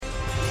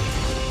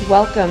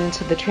Welcome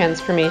to the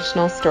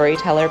Transformational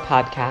Storyteller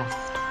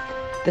Podcast.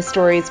 The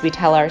stories we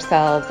tell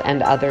ourselves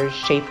and others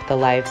shape the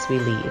lives we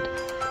lead.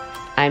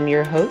 I'm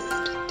your host,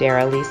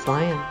 Dara Lise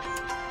Lyons.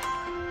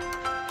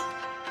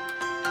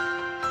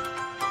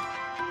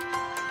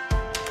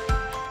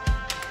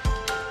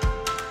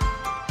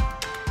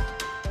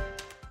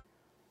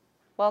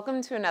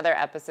 Welcome to another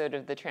episode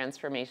of the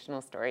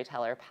Transformational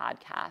Storyteller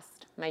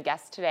Podcast. My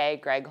guest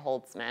today, Greg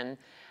Holtzman,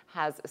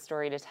 has a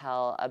story to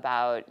tell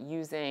about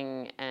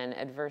using an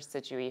adverse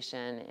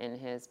situation in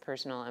his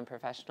personal and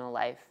professional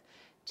life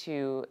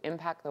to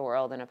impact the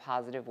world in a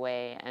positive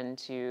way and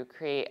to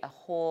create a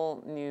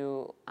whole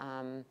new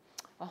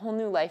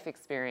life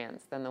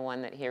experience than the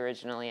one that he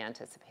originally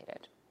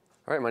anticipated.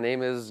 All right, my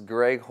name is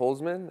Greg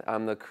Holtzman.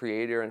 I'm the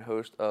creator and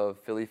host of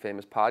Philly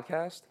Famous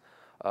Podcast,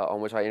 on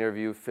which I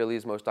interview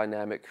Philly's most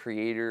dynamic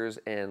creators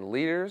and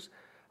leaders.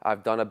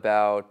 I've done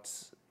about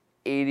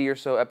 80 or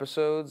so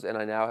episodes, and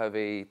I now have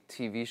a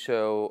TV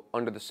show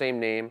under the same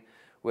name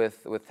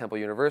with Temple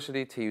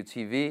University,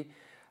 TUTV.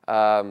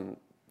 How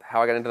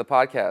I got into the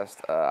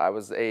podcast, I'm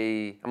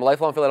a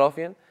lifelong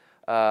Philadelphian,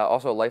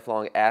 also a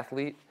lifelong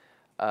athlete,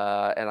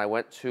 and I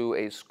went to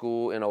a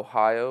school in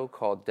Ohio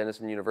called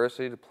Denison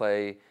University to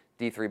play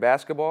D3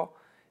 basketball.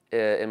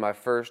 In my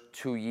first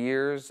 2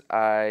 years,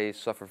 I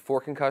suffered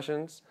 4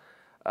 concussions,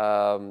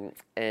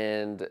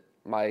 and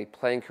my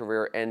playing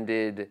career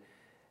ended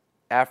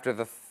after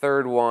the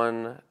third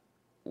one,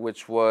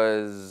 which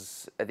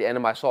was at the end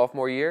of my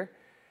sophomore year.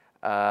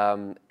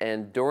 And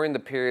during the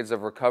periods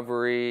of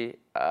recovery,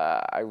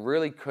 I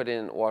really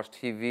couldn't watch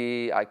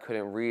TV, I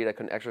couldn't read, I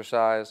couldn't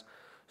exercise.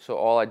 So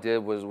all I did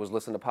was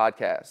listen to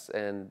podcasts,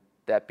 and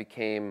that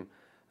became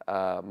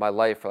my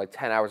life for like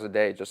 10 hours a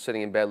day, just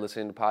sitting in bed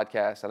listening to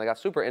podcasts. And I got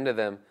super into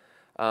them.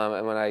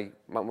 And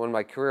when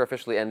my career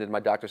officially ended, my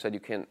doctor said you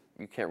can't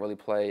really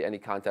play any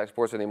contact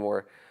sports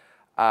anymore.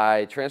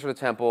 I transferred to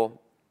Temple.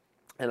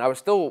 And I was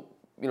still,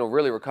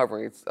 really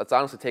recovering. It's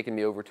honestly taken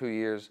me over 2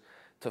 years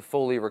to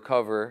fully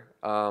recover.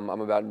 I'm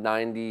about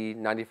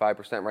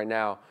 95% right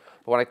now.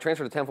 But when I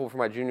transferred to Temple for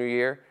my junior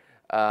year,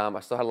 I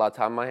still had a lot of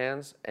time on my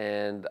hands,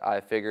 and I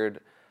figured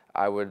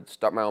I would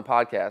start my own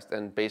podcast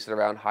and base it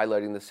around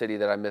highlighting the city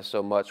that I missed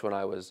so much when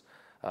I was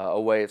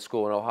away at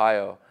school in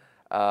Ohio.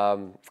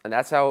 And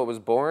that's how it was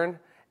born.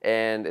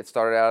 And it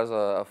started out as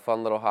a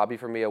fun little hobby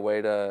for me, a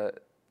way to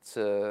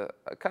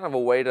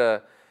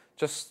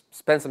just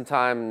spend some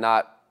time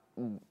not,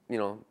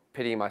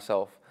 pitying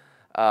myself.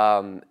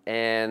 And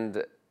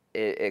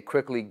it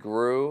quickly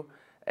grew,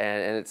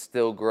 and it's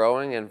still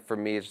growing. And for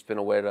me, it's just been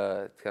a way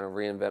to kind of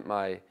reinvent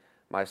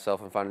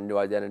myself and find a new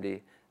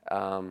identity.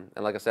 And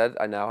like I said,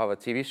 I now have a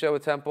TV show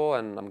with Temple,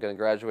 and I'm going to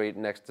graduate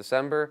next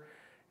December.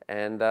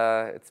 And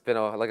it's been,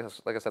 like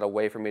I said, a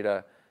way for me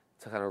to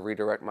kind of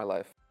redirect my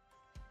life.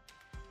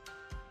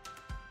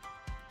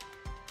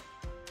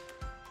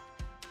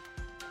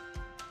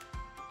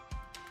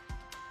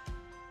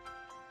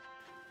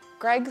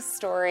 Greg's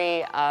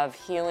story of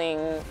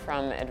healing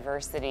from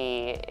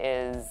adversity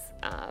is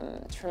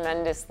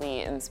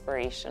tremendously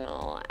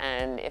inspirational,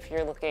 and if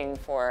you're looking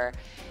for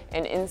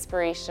an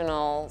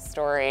inspirational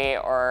story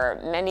or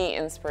many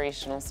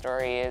inspirational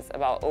stories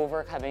about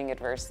overcoming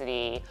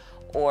adversity,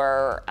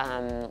 or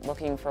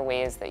looking for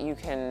ways that you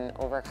can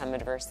overcome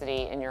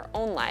adversity in your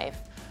own life,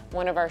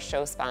 one of our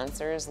show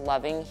sponsors,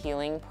 Loving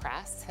Healing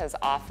Press, has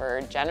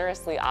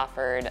generously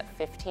offered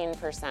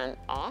 15%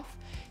 off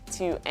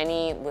to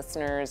any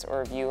listeners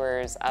or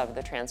viewers of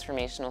the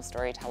Transformational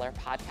Storyteller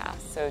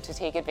Podcast. So to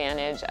take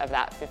advantage of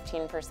that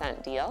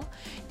 15% deal,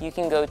 you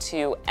can go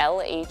to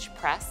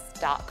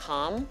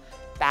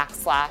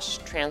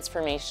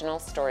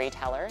lhpress.com/transformational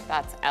storyteller.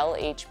 That's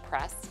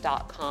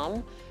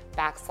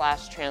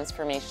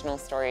lhpress.com/transformational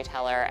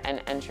storyteller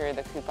and enter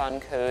the coupon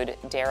code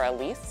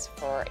DARALYSE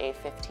for a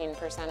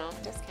 15%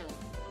 off discount.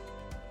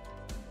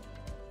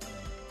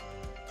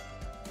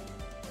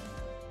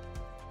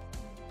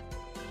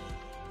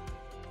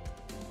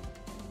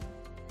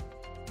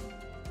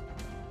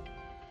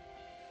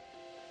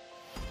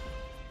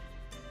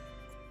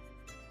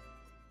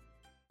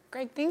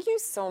 Greg, thank you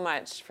so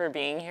much for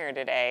being here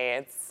today.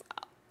 It's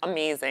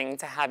amazing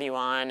to have you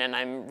on, and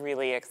I'm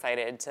really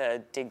excited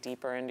to dig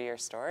deeper into your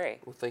story.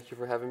 Well, thank you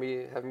for having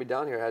me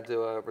down here. I had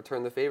to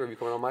return the favor of you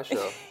coming on my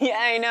show. Yeah,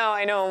 I know,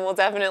 and we'll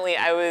definitely.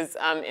 I was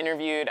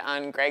interviewed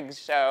on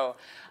Greg's show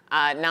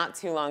not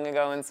too long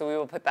ago, and so we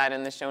will put that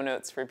in the show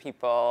notes for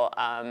people,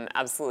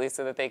 absolutely,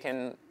 so that they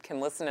can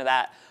listen to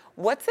that.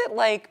 What's it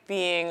like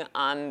being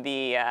on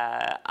the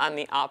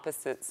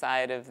opposite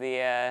side of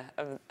the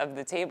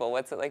table?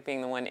 What's it like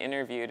being the one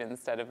interviewed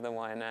instead of the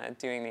one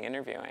doing the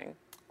interviewing?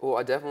 Well,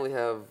 I've done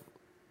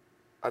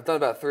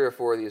about 3 or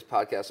 4 of these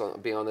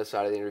podcasts being on this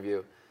side of the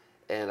interview,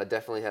 and I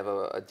definitely have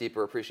a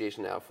deeper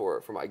appreciation now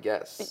for my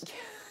guests,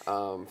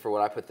 for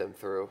what I put them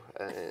through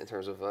in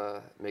terms of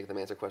making them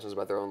answer questions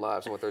about their own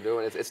lives and what they're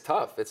doing. It's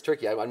tough. It's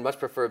tricky. I'd much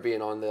prefer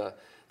being on the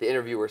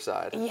interviewer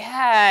side.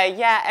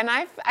 Yeah, and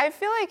I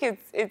feel like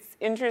it's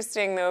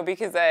interesting though,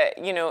 because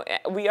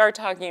we are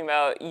talking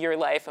about your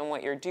life and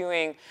what you're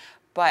doing,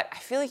 but I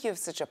feel like you have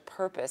such a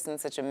purpose and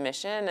such a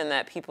mission, and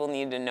that people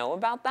need to know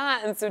about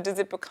that. And so does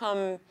it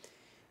become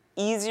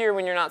easier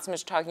when you're not so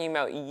much talking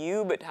about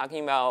you, but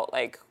talking about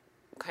like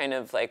kind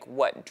of like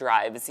what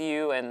drives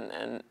you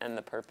and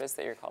the purpose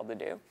that you're called to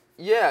do?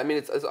 Yeah, I mean,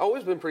 it's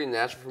always been pretty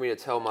natural for me to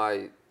tell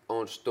my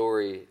own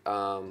story.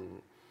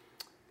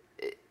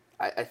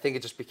 I think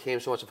it just became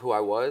so much of who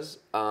I was,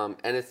 and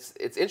it's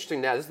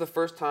interesting now. This is the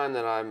first time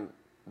that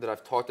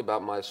I've talked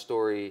about my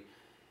story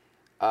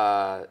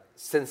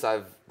since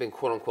I've been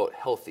quote unquote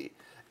healthy.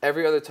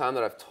 Every other time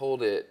that I've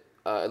told it,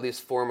 at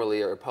least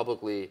formally or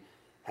publicly,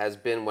 has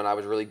been when I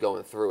was really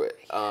going through it,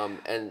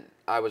 and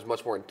I was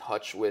much more in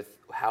touch with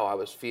how I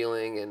was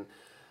feeling and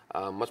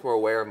much more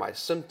aware of my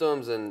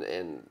symptoms,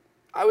 and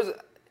I was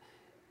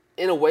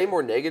in a way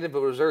more negative, but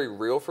it was very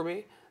real for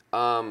me.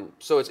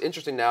 So it's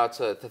interesting now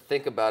to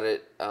think about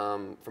it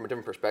from a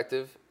different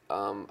perspective.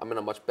 I'm in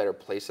a much better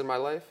place in my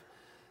life,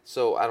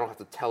 so I don't have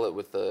to tell it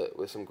with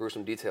some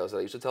gruesome details that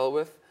I used to tell it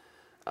with,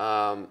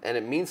 and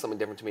it means something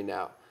different to me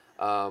now.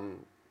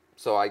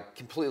 So I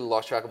completely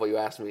lost track of what you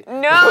asked me.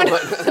 No,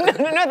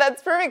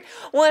 that's perfect.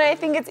 Well, and I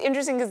think it's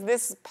interesting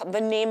because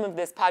the name of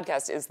this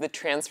podcast is the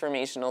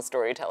Transformational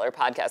Storyteller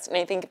Podcast. And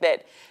I think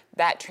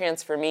that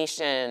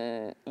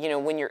transformation,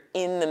 when you're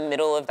in the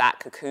middle of that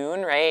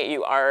cocoon, right,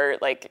 you are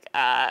like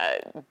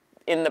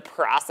in the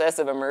process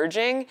of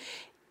emerging,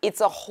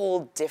 it's a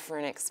whole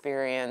different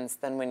experience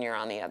than when you're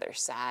on the other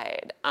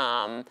side.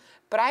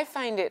 But I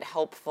find it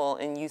helpful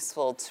and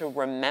useful to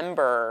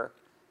remember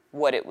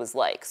what it was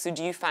like. So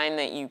do you find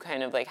that you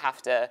kind of like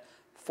have to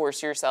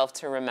force yourself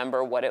to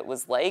remember what it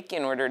was like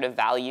in order to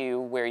value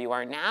where you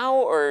are now,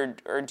 or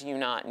do you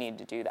not need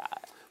to do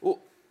that? Well,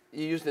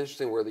 you used an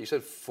interesting word. You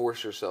said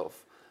force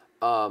yourself.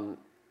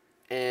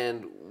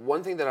 And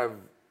one thing that I've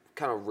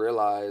kind of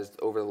realized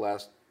over the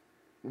last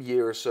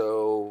year or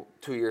so,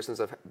 2 years since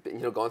I've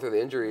gone through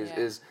the injuries,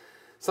 is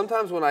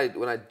sometimes when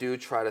I do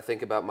try to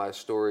think about my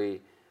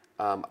story,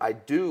 I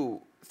do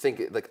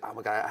think like, oh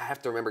my God, I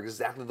have to remember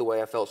exactly the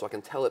way I felt so I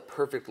can tell it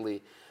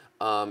perfectly,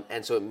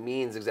 and so it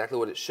means exactly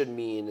what it should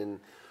mean.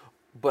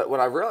 But what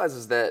I realized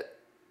is that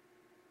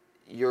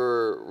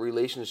your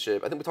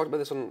relationship, I think we talked about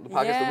this on the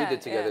podcast that we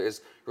did together, is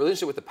your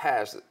relationship with the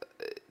past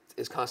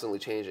is constantly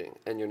changing,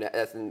 and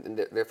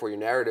therefore your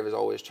narrative is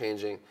always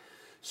changing.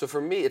 So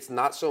for me, it's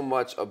not so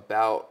much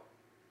about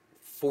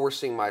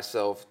forcing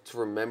myself to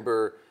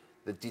remember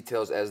the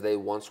details as they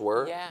once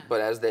were,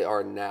 but as they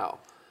are now.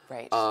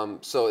 Right.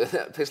 So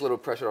that takes a little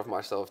pressure off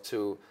myself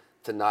to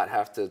not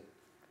have to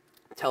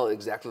tell it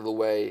exactly the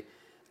way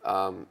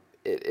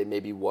it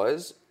maybe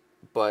was,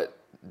 but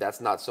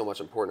that's not so much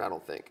important, I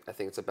don't think. I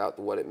think it's about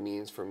what it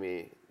means for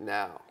me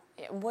now.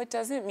 What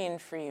does it mean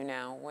for you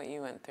now, what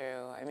you went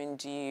through? I mean,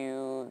 do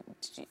you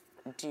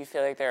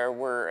feel like there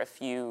were a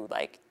few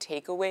like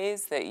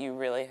takeaways that you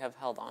really have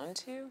held on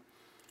to?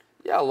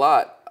 Yeah, a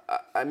lot.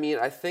 I mean,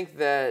 I think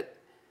that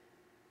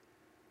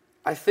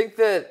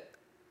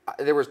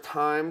there was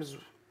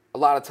a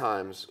lot of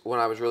times when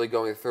I was really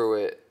going through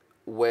it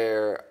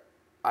where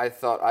I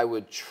thought I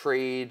would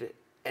trade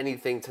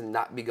anything to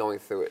not be going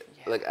through it.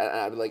 Like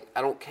I'd be like,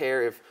 I don't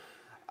care if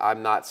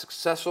I'm not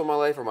successful in my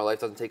life or my life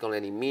doesn't take on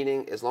any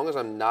meaning. As long as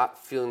I'm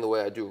not feeling the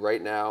way I do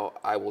right now,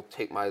 I will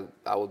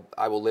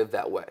live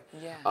that way.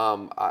 Yeah.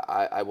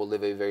 I will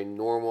live a very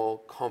normal,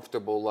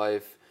 comfortable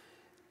life.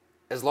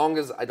 As long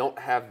as I don't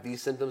have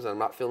these symptoms and I'm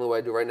not feeling the way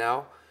I do right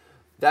now.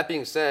 That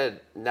being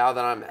said, now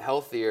that I'm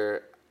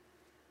healthier,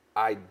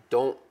 I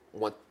don't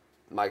want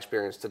my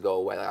experience to go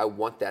away. Like, I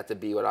want that to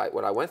be what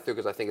I went through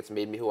because I think it's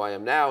made me who I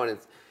am now, and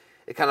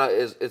it kind of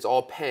it's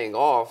all paying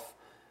off.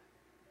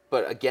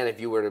 But again,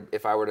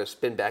 if I were to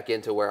spin back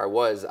into where I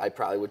was, I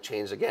probably would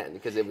change again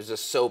because it was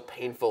just so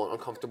painful and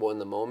uncomfortable in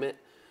the moment.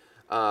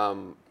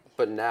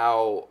 But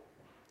now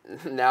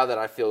that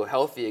I feel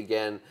healthy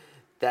again,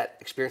 that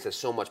experience has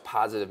so much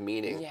positive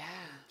meaning. Yeah.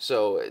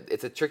 So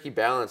it's a tricky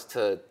balance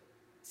to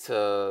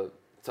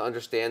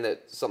understand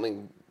that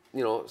something,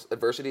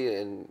 adversity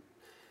and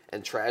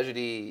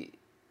tragedy,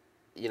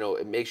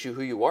 it makes you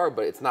who you are,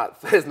 but it's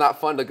not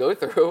fun to go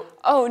through.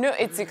 Oh no,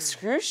 it's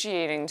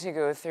excruciating to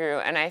go through,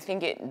 and I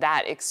think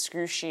that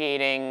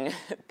excruciating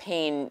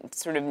pain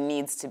sort of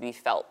needs to be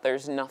felt.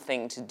 There's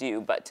nothing to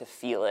do but to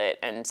feel it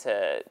and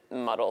to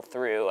muddle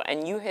through.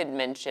 And you had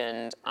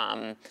mentioned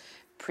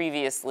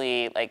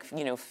previously,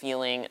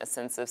 feeling a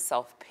sense of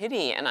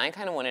self-pity, and I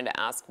kind of wanted to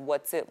ask,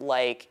 what's it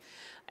like?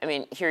 I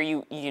mean, here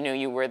you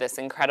were this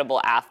incredible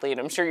athlete.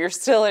 I'm sure you're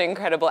still an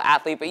incredible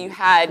athlete, but you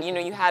had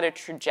a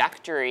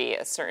trajectory,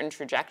 a certain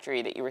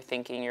trajectory that you were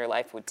thinking your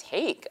life would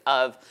take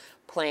of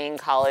playing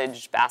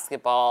college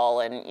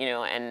basketball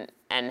and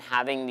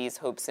having these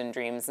hopes and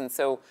dreams. And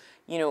so,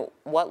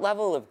 what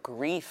level of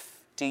grief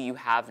do you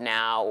have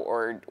now,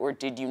 or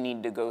did you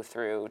need to go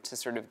through to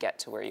sort of get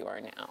to where you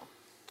are now?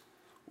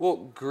 Well,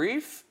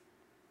 grief.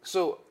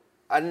 So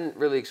I didn't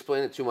really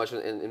explain it too much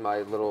in my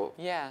little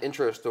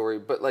intro story,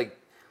 but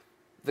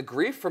the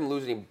grief from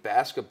losing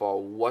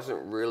basketball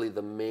wasn't really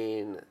the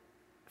main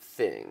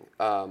thing.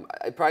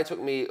 It probably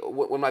took me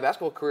when my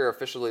basketball career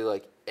officially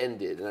like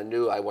ended, and I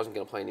knew I wasn't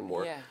going to play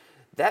anymore. Yeah.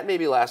 That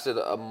maybe lasted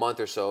a month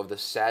or so of the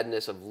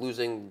sadness of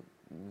losing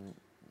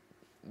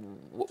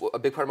a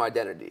big part of my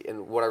identity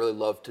and what I really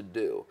love to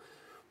do.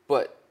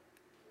 But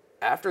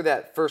after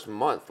that first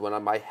month,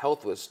 when my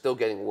health was still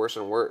getting worse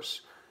and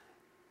worse,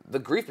 the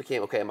grief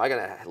became, okay, am I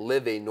going to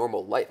live a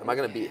normal life? Am I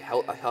going to be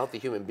a healthy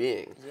human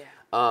being?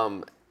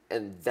 Yeah.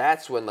 And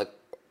that's when like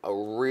a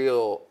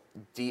real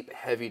deep,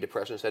 heavy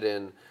depression set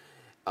in.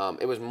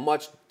 It was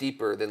much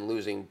deeper than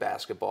losing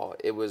basketball.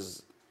 It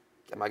was,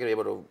 am I going to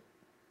be able to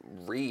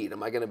read?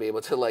 Am I going to be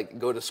able to like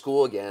go to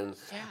school again?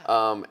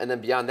 Yeah. And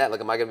then beyond that, like,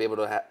 am I going to be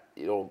able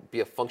to be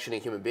a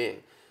functioning human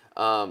being?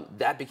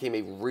 That became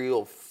a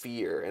real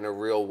fear and a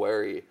real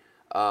worry.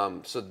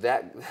 So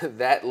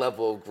that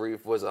level of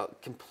grief was a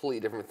completely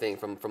different thing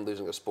from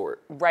losing a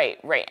sport. Right.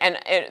 And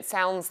it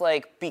sounds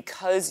like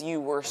because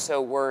you were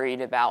so worried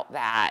about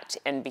that,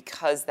 and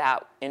because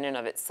that in and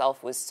of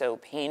itself was so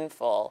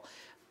painful,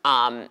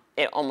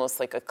 it almost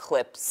like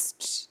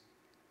eclipsed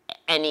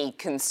any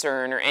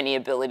concern or any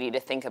ability to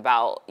think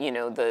about,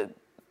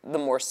 the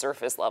more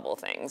surface level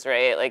things,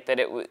 right? Like that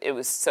it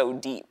was so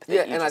deep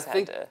that you just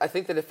had to... I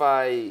think that if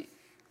I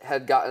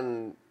had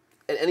gotten,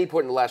 at any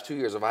point in the last 2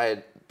 years, if I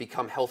had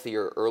become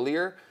healthier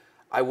earlier,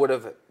 I would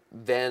have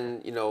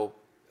then,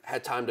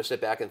 had time to sit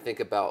back and think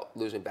about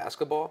losing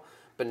basketball.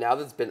 But now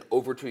that it's been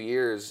over 2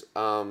 years,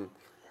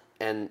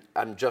 and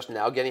I'm just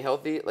now getting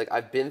healthy, like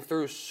I've been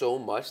through so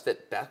much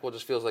that basketball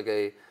just feels like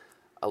a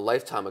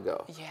lifetime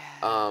ago.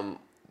 Yeah.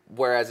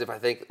 Whereas if I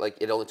think like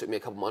it only took me a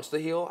couple months to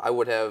heal, I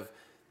would have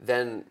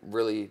then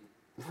really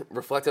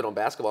reflected on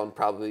basketball and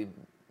probably,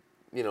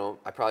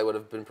 I probably would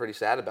have been pretty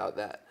sad about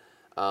that.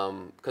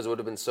 Because it would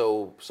have been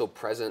so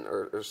present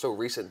or so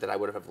recent that I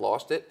would have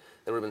lost it.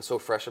 That would have been so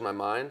fresh in my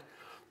mind.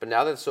 But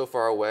now that it's so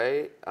far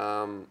away,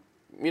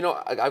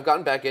 I've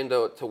gotten back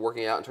into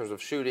working out in terms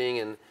of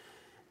shooting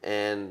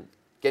and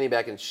getting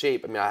back in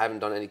shape. I mean, I haven't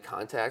done any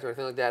contact or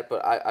anything like that,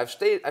 but I've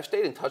stayed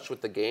in touch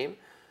with the game.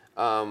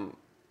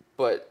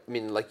 But I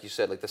mean, like you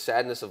said, like the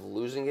sadness of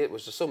losing it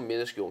was just so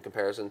minuscule in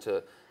comparison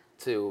to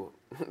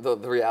the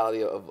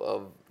reality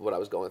of what I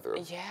was going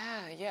through.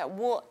 Yeah.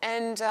 Well,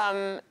 and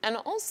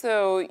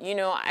also,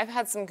 I've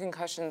had some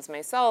concussions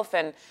myself,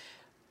 and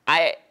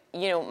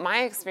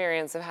my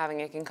experience of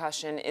having a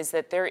concussion is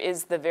that there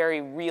is the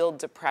very real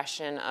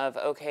depression of,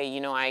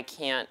 okay, I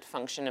can't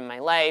function in my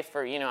life,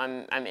 or,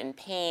 I'm in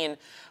pain.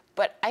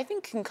 But I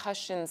think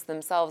concussions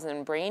themselves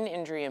and brain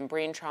injury and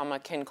brain trauma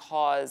can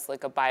cause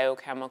like a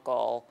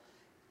biochemical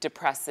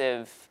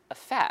depressive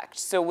effect.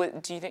 So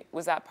do you think,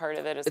 was that part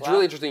of it as well? It's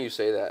really interesting you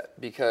say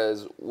that,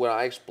 because when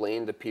I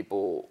explain to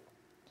people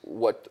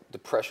what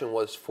depression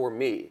was for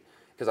me,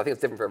 because I think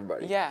it's different for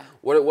everybody. Yeah.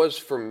 What it was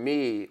for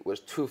me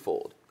was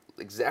twofold.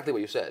 Exactly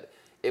what you said.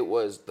 It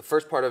was, the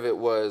first part of it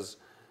was,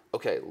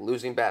 okay,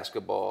 losing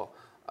basketball,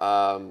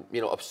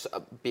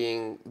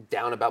 being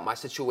down about my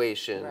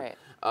situation. Right.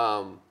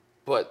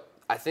 But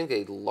I think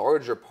a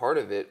larger part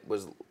of it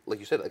was, like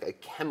you said, like a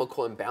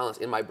chemical imbalance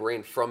in my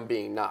brain from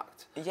being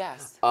knocked.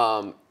 Yes.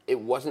 It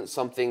wasn't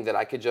something that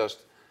I could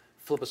just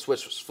flip a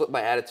switch, flip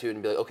my attitude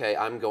and be like, okay,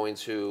 I'm going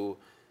to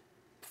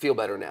feel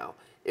better now.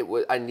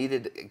 I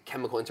needed a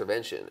chemical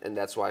intervention, and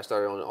that's why I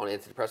started on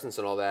antidepressants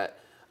and all that.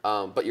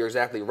 But you're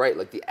exactly right.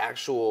 Like the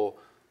actual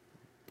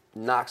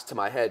knocks to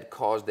my head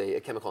caused a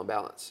chemical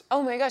imbalance.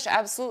 Oh my gosh,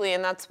 absolutely.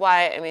 And that's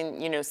why,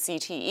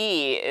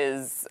 CTE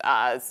is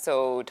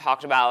so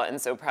talked about and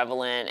so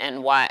prevalent.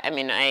 And why,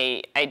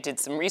 I did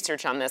some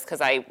research on this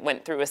because I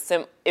went through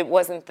it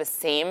wasn't the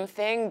same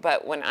thing,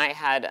 but when I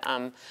had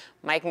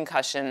my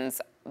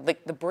concussions,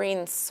 like the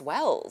brain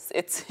swells.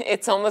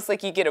 It's almost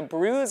like you get a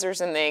bruise or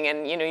something,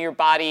 and your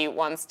body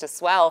wants to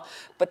swell,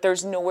 but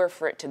there's nowhere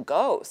for it to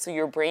go. So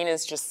your brain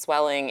is just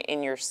swelling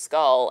in your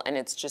skull, and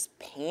it's just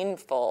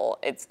painful.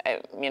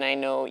 I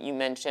know you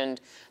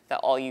mentioned that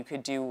all you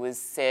could do was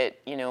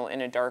sit, in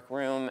a dark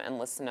room and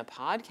listen to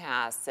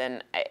podcasts,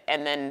 and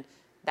then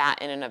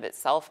that in and of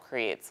itself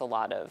creates a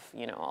lot of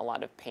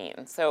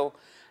pain. So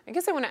I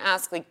guess I want to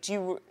ask, like,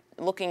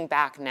 looking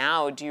back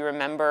now, do you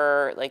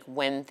remember like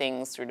when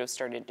things sort of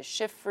started to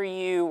shift for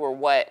you, or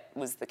what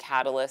was the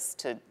catalyst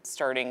to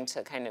starting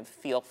to kind of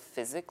feel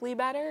physically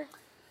better?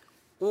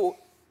 Well,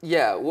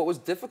 yeah. What was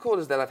difficult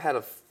is that I've had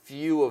a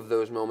few of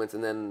those moments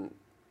and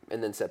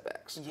then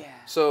setbacks. Yeah.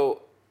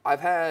 So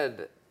I've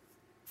had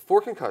 4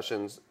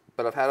 concussions,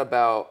 but I've had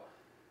about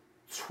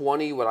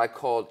 20 what I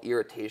called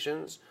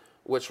irritations,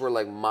 which were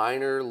like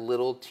minor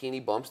little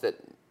teeny bumps that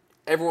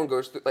everyone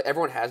goes through, like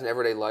everyone has in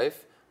everyday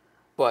life.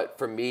 But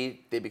for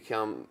me,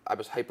 I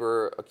was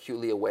hyper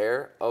acutely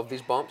aware of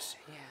these bumps.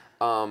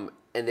 Yeah.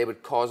 And they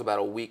would cause about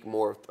a week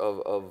more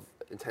of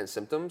intense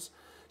symptoms.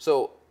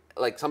 So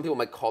like some people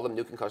might call them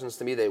new concussions.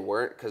 To me, they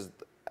weren't, because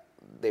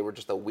they were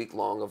just a week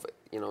long of,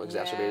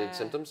 exacerbated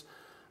symptoms.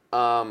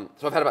 So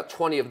I've had about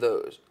 20 of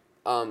those.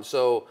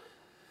 So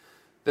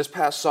this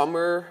past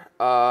summer,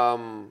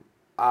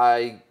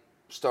 I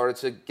started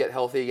to get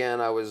healthy again.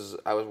 I was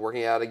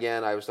working out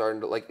again. I was starting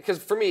to because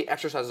for me,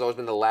 exercise has always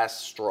been the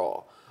last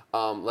straw.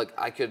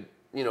 I could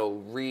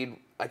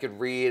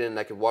read and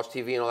I could watch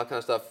TV and all that kind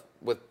of stuff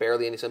with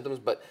barely any symptoms,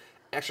 but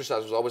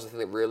exercise was always the thing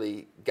that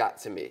really got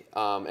to me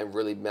and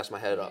really messed my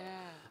head up.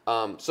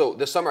 So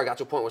this summer I got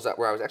to a point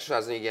where I was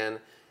exercising again,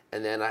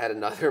 and then I had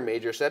another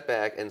major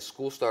setback, and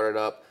school started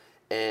up,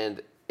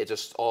 and it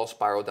just all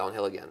spiraled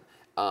downhill again.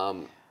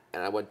 And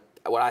I went.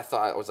 What I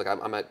thought was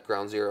I'm at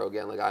ground zero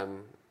again.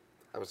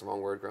 That was the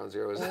wrong word. Ground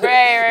zero is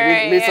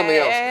right. means something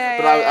else.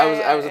 But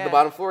I was at the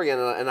bottom floor again,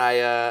 and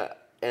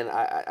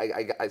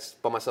I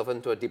spun myself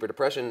into a deeper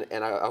depression,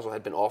 and I also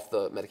had been off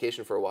the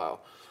medication for a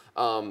while.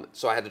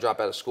 So I had to drop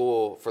out of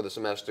school for the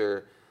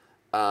semester,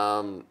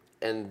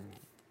 and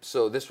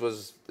so this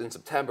was in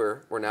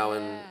September. We're now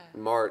in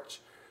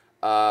March.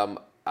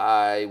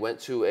 I went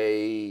to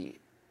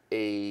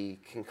a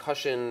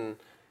concussion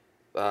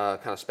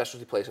kind of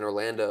specialty place in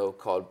Orlando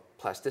called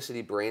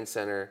Plasticity Brain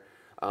Center,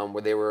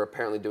 where they were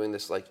apparently doing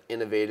this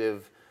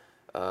innovative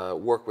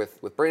work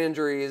with brain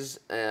injuries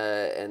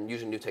and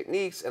using new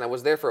techniques. And I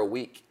was there for a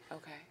week.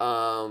 Okay.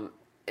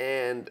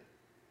 And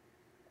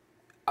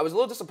I was a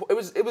little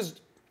disappointed. It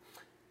was.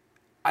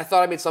 I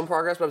thought I made some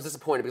progress, but I was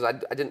disappointed because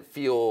I didn't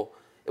feel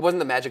it wasn't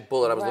the magic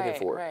bullet I was looking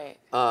for. Right.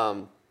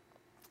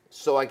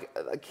 So I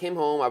came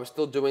home. I was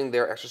still doing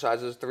their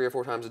exercises 3 or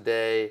 4 times a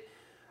day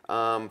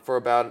for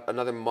about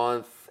another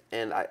month,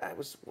 and I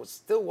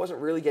still wasn't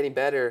really getting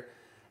better.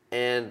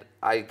 And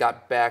I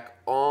got back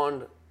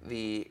on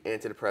the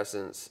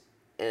antidepressants,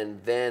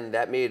 and then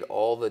that made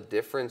all the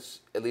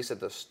difference. At least at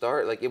the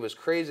start, it was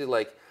crazy.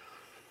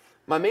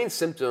 My main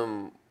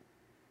symptom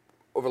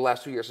over the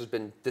last 2 years has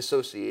been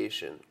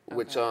dissociation,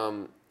 which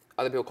other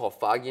people call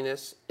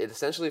fogginess. It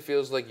essentially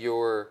feels like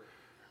you're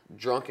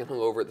drunk and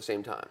hungover at the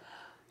same time.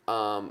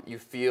 You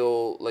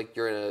feel like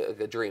you're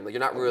in a dream, you're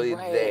not really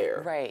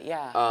there. Right,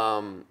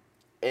 yeah.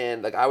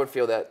 And I would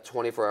feel that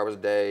 24 hours a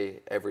day,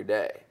 every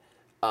day,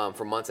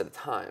 for months at a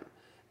time.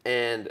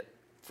 And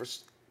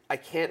I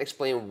can't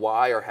explain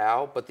why or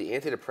how, but the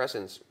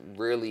antidepressants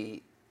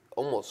really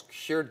almost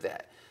cured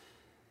that.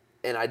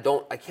 And I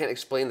can't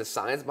explain the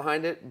science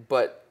behind it,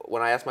 but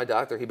when I asked my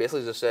doctor, he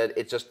basically just said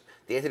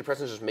the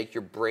antidepressants just make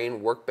your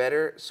brain work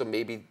better. So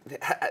maybe he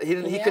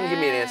couldn't give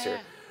me an answer,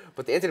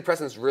 but the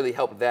antidepressants really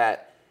helped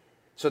that.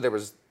 So there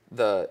was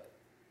the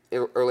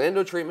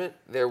Orlando treatment,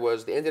 there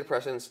was the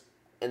antidepressants,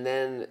 and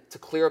then to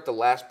clear up the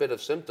last bit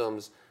of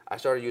symptoms, I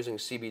started using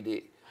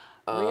CBD.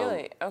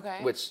 Really? Okay.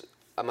 Which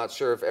I'm not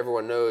sure if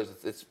everyone knows.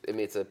 It's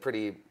a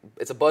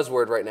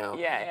buzzword right now.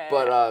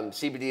 But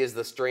CBD is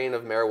the strain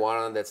of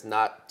marijuana that's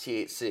not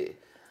THC.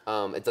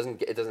 It doesn't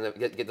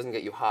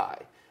get you high.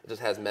 It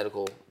just has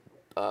medical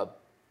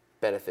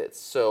benefits.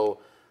 So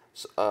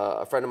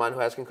a friend of mine who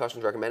has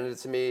concussions recommended it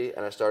to me,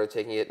 and I started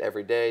taking it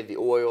every day. The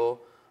oil,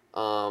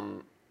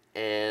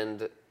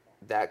 and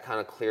that kind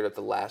of cleared up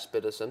the last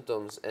bit of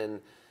symptoms.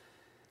 And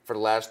for the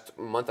last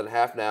month and a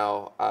half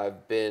now,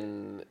 I've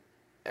been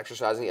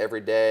exercising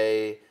every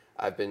day.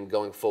 I've been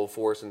going full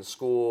force in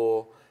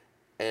school,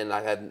 and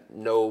I've had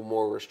no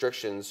more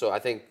restrictions. So I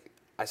think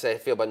I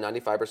feel about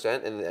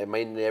 95%, and I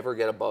may never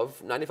get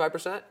above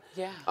 95%.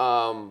 Yeah.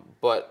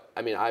 But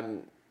I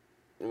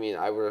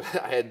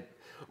had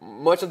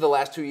much of the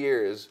last 2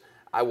 years,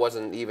 I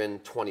wasn't even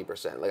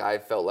 20%. I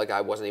felt like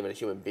I wasn't even a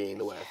human being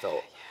the way I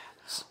felt.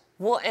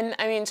 Well,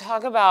 and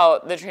talk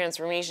about the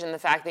transformation, the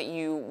fact that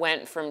you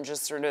went from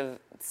just sort of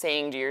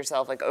saying to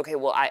yourself, okay,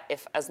 well,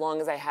 as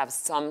long as I have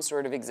some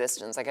sort of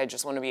existence, I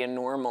just want to be a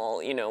normal,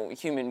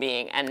 human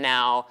being, and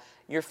now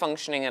you're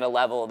functioning at a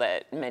level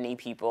that many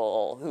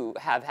people who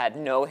have had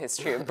no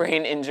history of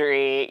brain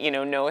injury,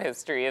 no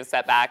history of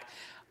setback,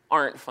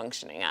 aren't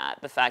functioning at.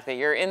 The fact that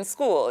you're in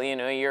school,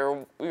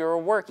 you're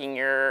working,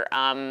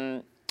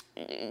 the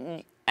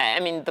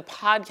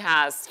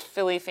podcast,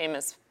 Philly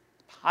Famous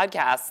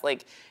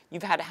Podcast,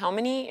 you've had how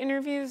many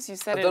interviews? You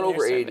said I've done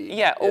over 80.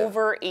 Yeah,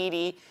 over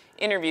 80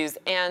 interviews.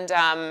 And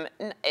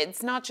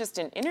it's not just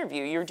an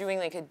interview. You're doing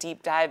a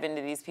deep dive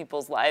into these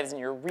people's lives, and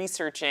you're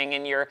researching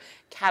and you're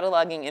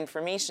cataloging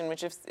information,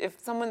 which if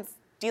someone's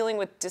dealing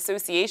with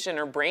dissociation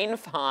or brain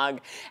fog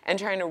and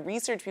trying to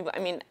research people,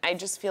 I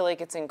just feel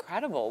like it's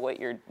incredible what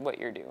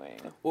you're doing.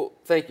 Well,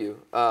 thank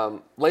you.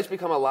 Life's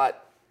become a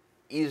lot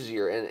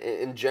easier, and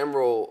in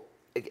general,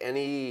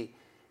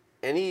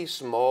 any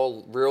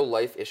small real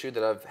life issue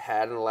that I've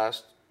had in the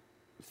last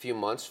few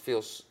months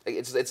feels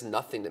it's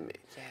nothing to me.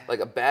 Yeah.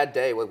 A bad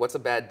day, what's a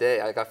bad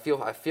day? I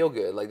feel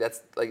good.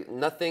 That's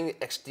nothing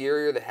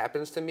exterior that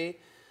happens to me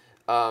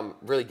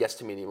really gets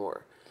to me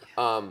anymore.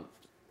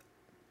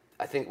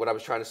 I think what I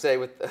was trying to say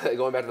with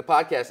going back to the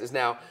podcast is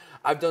now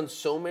I've done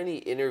so many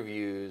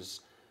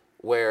interviews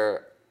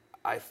where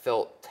I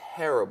felt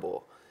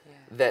terrible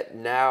that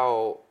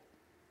now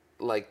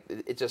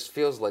it just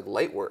feels like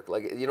light work.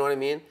 You know what I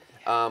mean?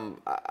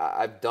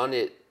 I've done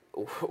it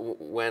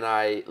when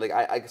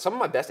some of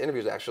my best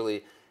interviews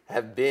actually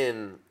have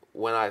been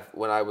when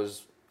I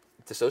was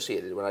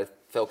dissociated, when I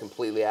felt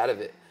completely out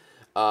of it.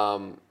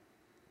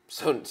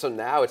 So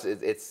now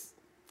it's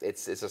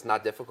it's just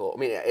not difficult. I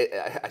mean,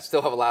 I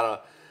still have a lot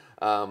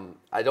of.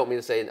 I don't mean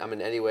to say I'm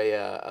in any way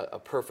a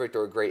perfect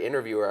or a great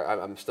interviewer.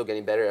 I'm still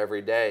getting better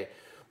every day.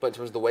 But in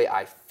terms of the way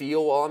I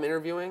feel while I'm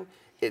interviewing,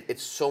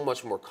 it's so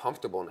much more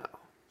comfortable now.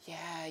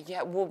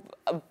 Yeah. Well,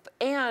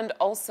 and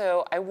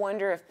also, I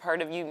wonder if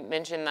part of you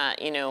mentioned that,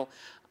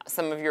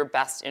 some of your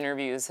best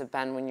interviews have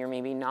been when you're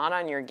maybe not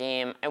on your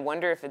game. I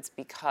wonder if it's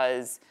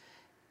because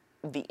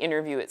the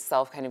interview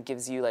itself kind of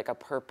gives you like a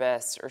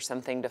purpose or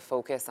something to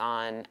focus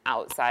on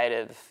outside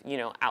of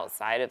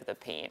the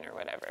pain or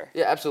whatever.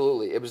 Yeah,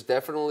 absolutely. It was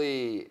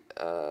definitely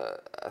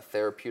a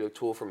therapeutic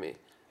tool for me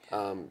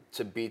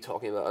to be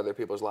talking about other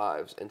people's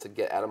lives and to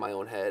get out of my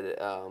own head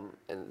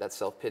and that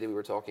self-pity we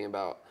were talking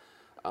about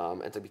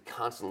and to be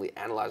constantly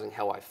analyzing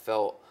how I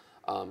felt.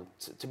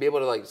 To be able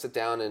to like sit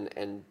down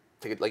and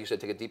take like you said,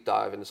 take a deep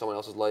dive into someone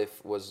else's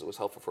life was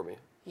helpful for me.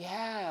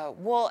 Yeah,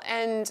 well,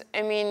 and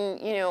I mean,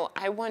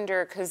 I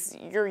wonder, because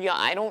you're young,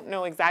 I don't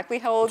know exactly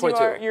how old you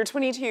are. You're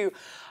 22.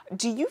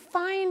 Do you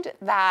find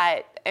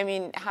that, I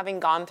mean, having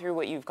gone through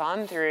what you've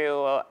gone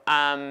through,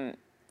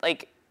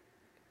 like,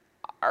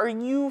 are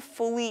you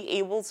fully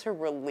able to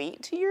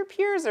relate to your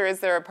peers, or is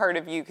there a part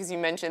of you, because you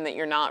mentioned that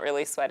you're not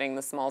really sweating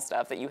the small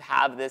stuff, that you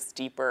have this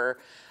deeper,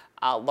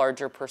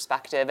 larger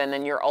perspective, and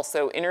then you're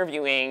also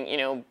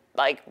interviewing,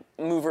 like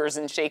movers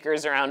and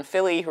shakers around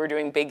Philly who are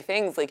doing big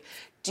things. Like,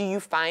 do you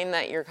find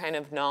that you're kind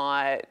of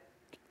not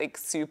like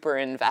super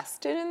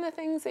invested in the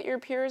things that your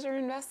peers are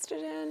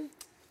invested in?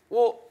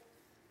 Well,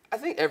 I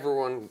think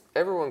everyone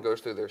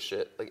goes through their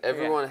shit. Like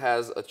everyone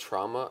has a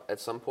trauma at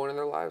some point in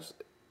their lives.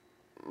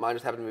 Mine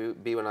just happened to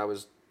be when I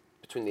was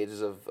between the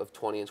ages of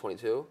 20 and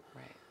 22.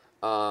 Right.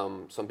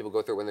 Some people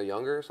go through it when they're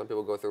younger. Some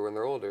people go through it when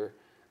they're older.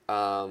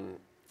 I'm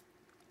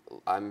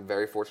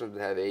very fortunate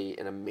to have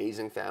an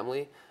amazing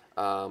family.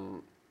 I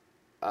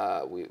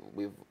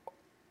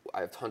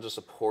have tons of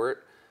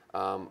support.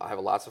 I have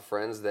lots of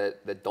friends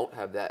that don't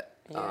have that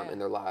in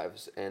their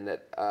lives, and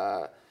that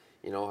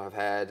have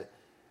had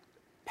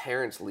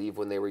parents leave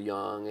when they were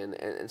young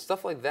and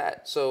stuff like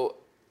that. So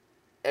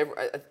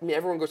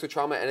everyone goes through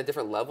trauma at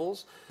different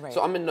levels. Right.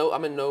 So I'm in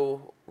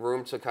no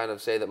room to kind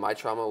of say that my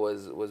trauma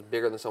was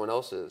bigger than someone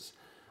else's.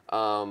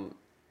 But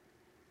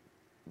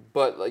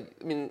like,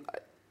 I mean,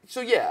 so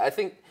yeah, I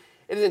think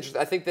it is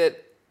interesting. I think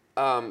that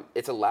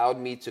it's allowed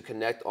me to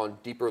connect on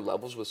deeper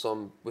levels with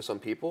some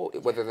people,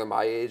 whether they're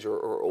my age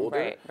or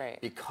older, right.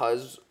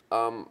 because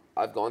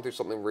I've gone through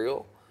something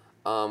real.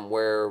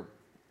 Where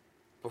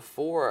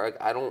before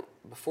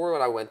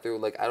what I went through,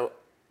 like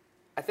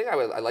I think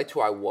I liked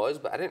who I was,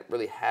 but I didn't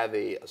really have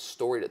a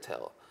story to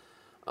tell,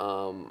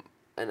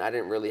 and I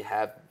didn't really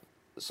have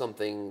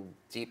something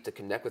deep to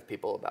connect with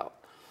people about.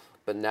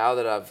 But now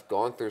that I've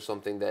gone through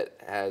something that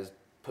has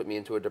put me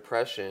into a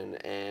depression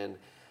and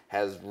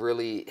has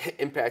really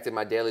impacted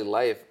my daily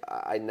life,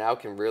 I now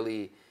can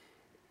really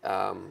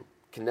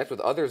connect with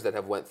others that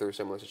have went through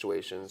similar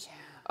situations.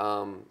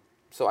 Yeah.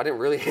 So I didn't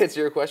really answer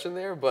your question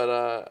there,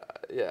 but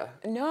yeah.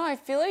 No, I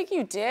feel like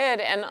you did,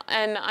 and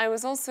I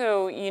was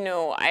also,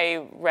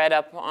 I read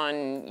up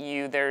on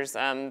you. There's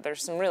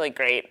some really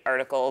great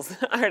articles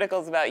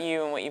about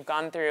you and what you've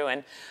gone through,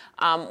 and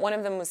one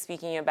of them was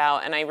speaking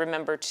about, and I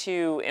remember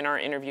too in our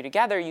interview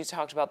together, you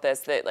talked about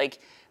this, that like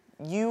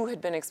you had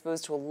been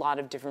exposed to a lot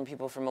of different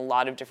people from a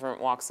lot of different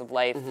walks of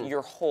life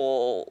your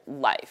whole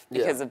life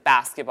because of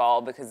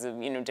basketball, because of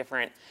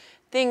different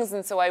things.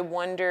 And so I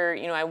wonder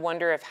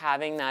if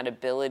having that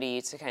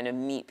ability to kind of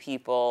meet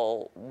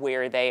people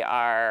where they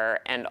are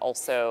and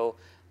also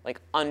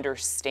like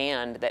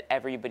understand that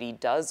everybody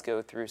does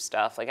go through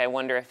stuff. Like I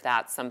wonder if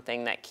that's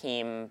something that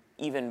came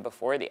even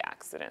before the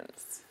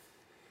accidents.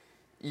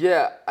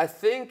 Yeah, I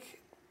think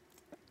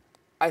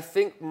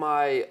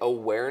my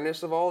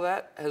awareness of all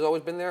that has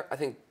always been there. I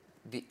think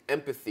the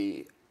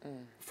empathy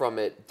from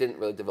it didn't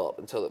really develop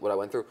until what I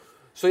went through.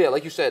 So yeah,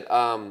 like you said,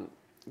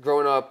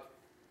 growing up,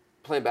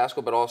 playing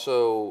basketball, but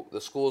also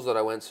the schools that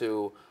I went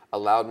to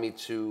allowed me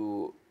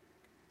to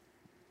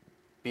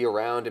be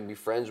around and be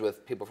friends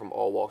with people from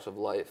all walks of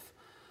life.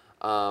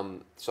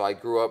 So I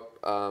grew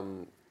up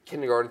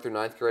kindergarten through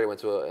 9th grade. I went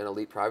to an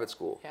elite private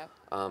school,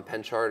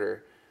 Penn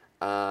Charter,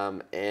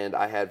 and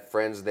I had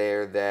friends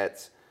there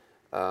that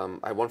I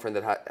had one friend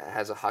that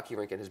has a hockey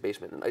rink in his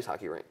basement, an ice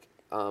hockey rink.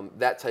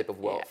 That type of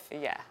wealth.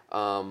 Yeah.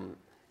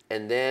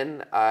 And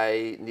then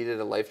I needed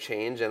a life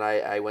change, and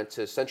I went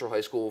to Central High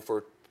School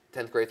for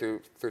 10th grade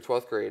through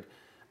 12th grade.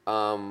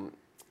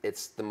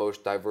 It's the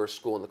most diverse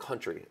school in the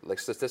country, like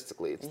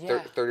statistically. It's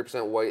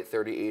 30% white,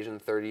 30 Asian,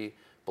 30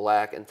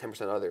 black, and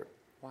 10% other.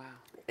 Wow.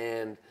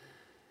 And,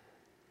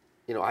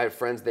 I had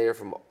friends there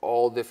from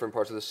all different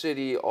parts of the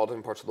city, all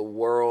different parts of the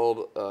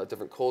world,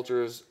 different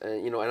cultures.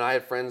 And, and I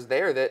had friends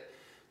there that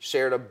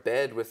shared a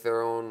bed with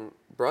their own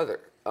brother.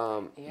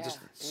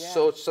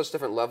 Such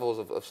different levels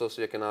of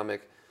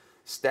socioeconomic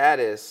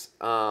status.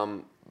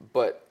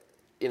 But,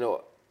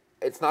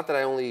 it's not that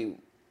I only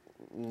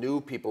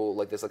knew people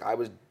like this. Like I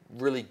was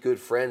really good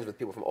friends with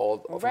people from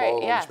all over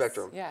the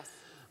spectrum. Yes.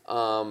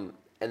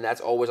 And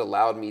that's always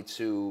allowed me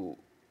to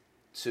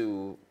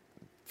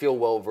feel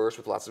well versed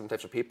with lots of different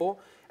types of people,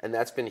 and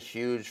that's been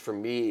huge for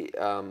me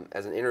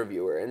as an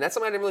interviewer. And that's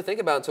something I didn't really think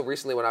about until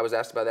recently when I was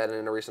asked about that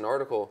in a recent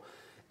article.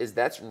 Is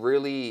that's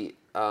really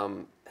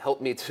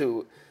helped me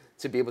to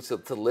be able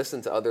to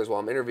listen to others while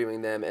I'm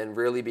interviewing them and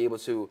really be able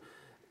to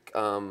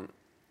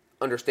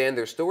understand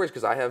their stories,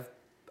 because I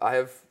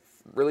have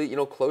really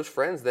close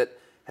friends that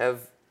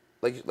have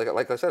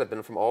like I said, have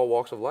been from all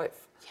walks of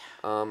life.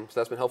 So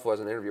that's been helpful as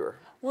an interviewer.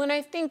 Well, and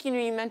I think, you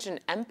mentioned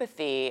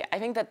empathy. I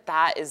think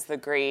that is the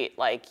great,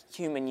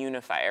 human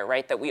unifier,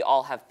 right? That we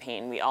all have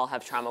pain, we all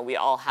have trauma, we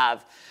all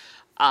have,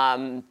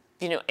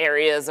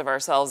 areas of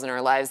ourselves in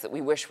our lives that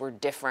we wish were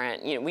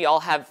different. We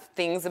all have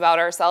things about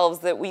ourselves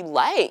that we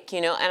like,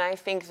 and I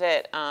think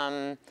that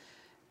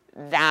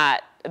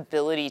that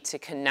ability to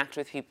connect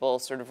with people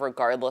sort of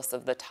regardless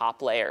of the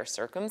top layer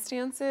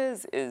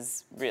circumstances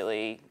is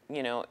really,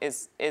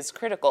 is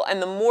critical.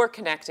 And the more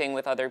connecting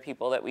with other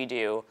people that we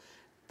do,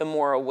 the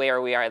more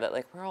aware we are that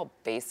we're all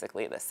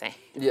basically the same.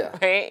 Yeah.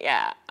 Right?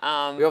 Yeah. We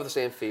all have the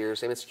same fears,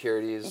 same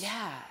insecurities.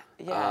 Yeah.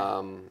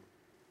 Yeah.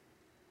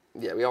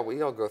 Yeah, we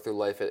all go through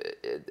life at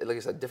like I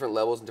said, different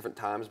levels and different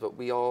times, but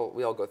we all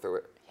go through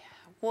it. Yeah.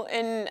 Well,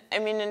 and I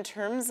mean, in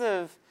terms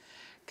of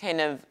kind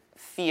of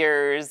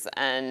fears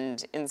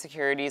and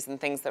insecurities and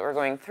things that we're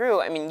going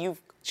through, I mean,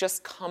 you've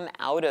just come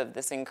out of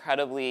this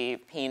incredibly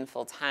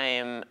painful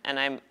time,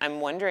 and I'm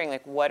wondering,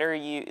 what are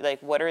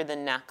the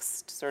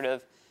next sort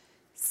of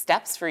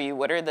steps for you?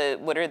 What are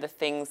the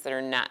things that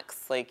are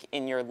next,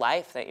 in your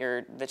life,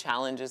 the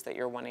challenges that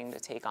you're wanting to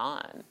take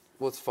on?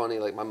 Well, it's funny,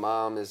 my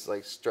mom is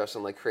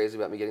stressing like crazy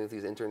about me getting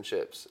these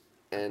internships.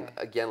 And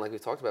again, like we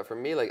talked about, for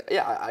me,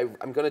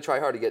 I'm going to try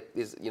hard to get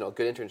these,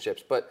 good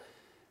internships, but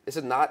this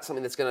is not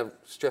something that's going to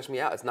stress me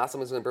out. It's not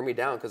something that's going to bring me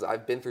down, because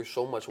I've been through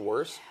so much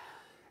worse.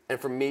 And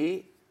for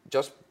me,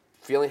 just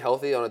feeling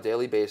healthy on a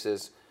daily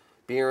basis,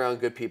 being around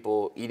good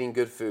people, eating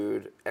good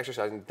food,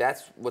 exercising,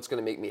 that's what's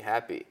going to make me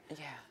happy.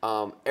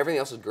 Yeah. Everything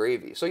else is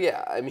gravy. So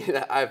yeah, I mean,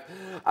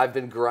 I've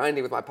been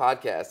grinding with my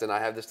podcast, and I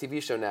have this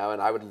TV show now,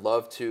 and I would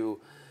love to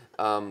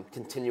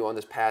continue on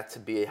this path to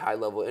be a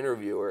high-level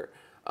interviewer.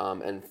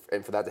 And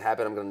for that to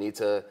happen, I'm going to need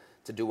to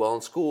do well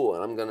in school,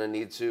 and I'm going to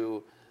need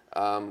to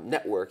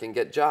network and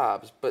get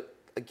jobs. But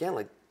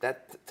again,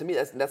 that to me,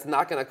 that's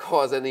not going to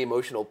cause any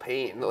emotional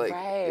pain.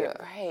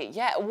 Right.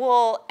 Yeah.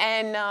 Well,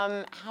 and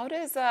how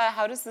does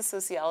the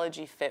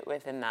sociology fit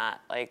within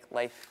that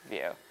life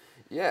view?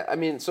 Yeah. I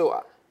mean,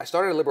 so I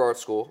started at a liberal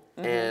arts school,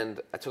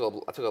 and I took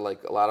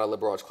a lot of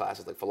liberal arts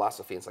classes, like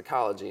philosophy and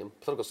psychology and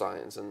political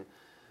science and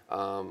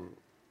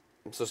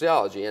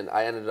sociology, and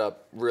I ended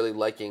up really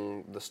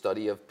liking the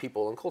study of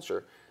people and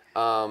culture.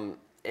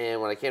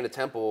 And when I came to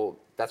Temple,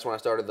 that's when I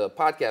started the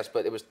podcast,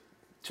 but it was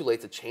too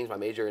late to change my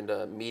major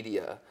into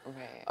media.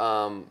 Right.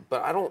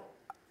 But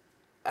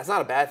that's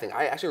not a bad thing.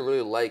 I actually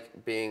really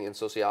like being in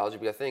sociology,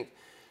 because I think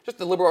just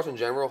the liberal arts in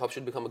general helps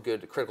you become a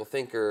good critical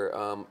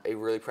thinker, a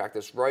really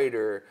practiced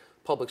writer,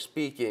 public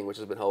speaking, which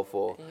has been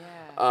helpful.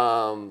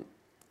 Yeah.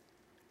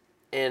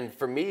 And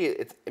for me,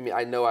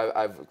 I know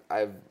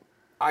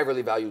I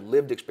really value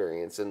lived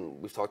experience, and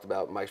we've talked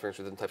about my experience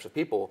with different types of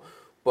people,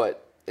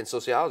 but in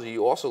sociology,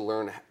 you also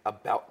learn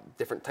about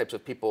different types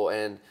of people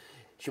and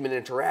human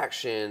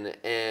interaction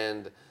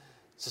and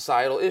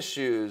societal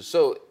issues.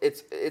 So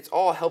it's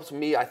all helped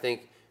me, I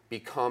think,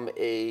 become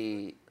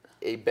a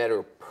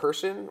better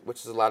person,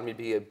 which has allowed me to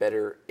be a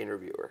better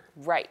interviewer.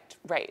 Right.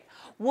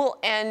 Well,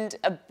 and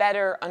a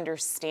better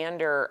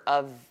understander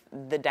of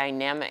the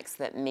dynamics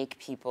that make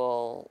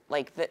people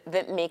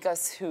that make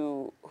us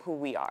who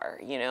we are,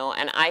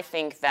 And I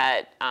think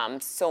that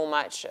so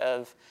much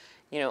of,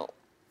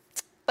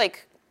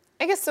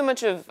 I guess so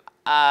much of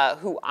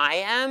who I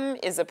am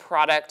is a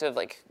product of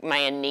my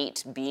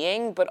innate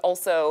being, but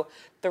also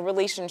the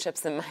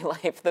relationships in my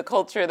life, the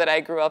culture that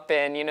I grew up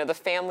in, the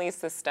family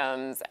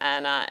systems,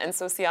 and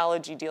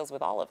sociology deals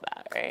with all of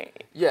that,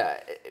 right? Yeah.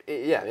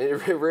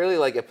 It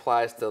really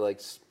applies to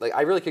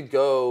I really could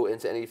go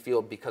into any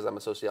field because I'm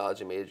a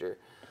sociology major.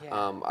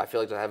 Yeah. I feel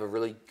like I have a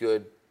really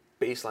good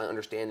baseline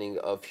understanding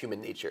of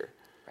human nature.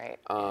 Right.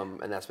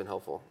 And that's been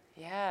helpful.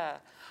 Yeah.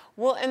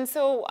 Well, and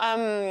so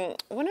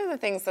one of the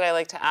things that I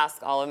like to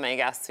ask all of my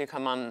guests who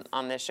come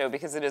on this show,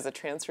 because it is a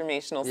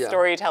transformational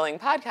storytelling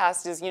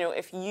podcast, is,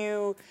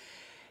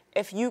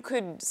 if you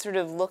could sort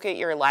of look at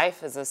your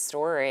life as a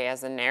story,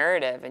 as a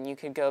narrative, and you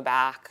could go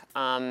back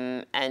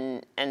and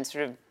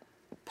sort of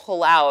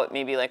pull out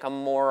maybe a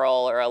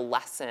moral or a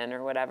lesson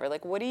or whatever,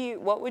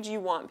 what would you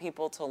want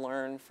people to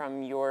learn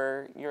from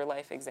your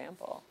life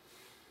example?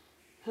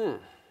 So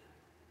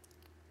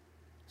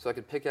I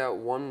could pick out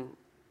one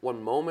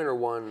moment or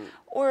one...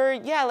 Or,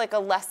 yeah, a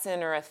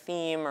lesson or a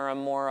theme or a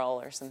moral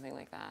or something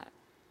like that.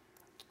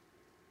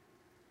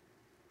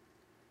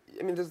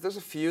 I mean, there's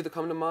a few that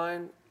come to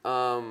mind.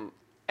 And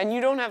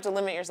you don't have to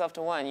limit yourself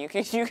to one. You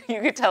could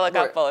tell a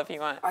couple if you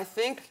want. I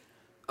think,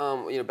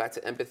 back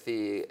to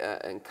empathy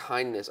and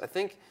kindness, I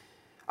think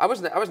I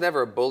was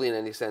never a bully in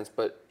any sense,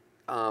 but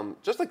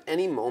just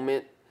any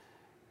moment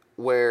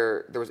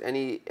where there was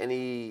any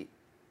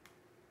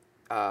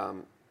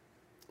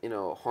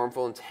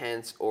harmful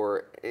intent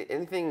or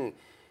anything,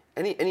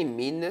 any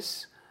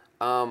meanness.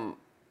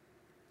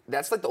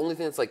 That's like the only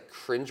thing that's like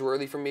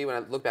cringeworthy for me when I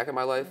look back at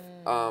my life.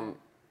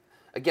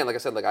 Again, like I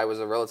said, like I've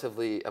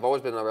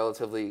always been a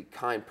relatively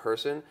kind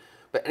person,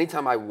 but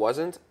anytime I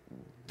wasn't,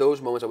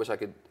 those moments I wish I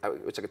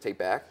could take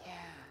back.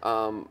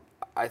 Yeah.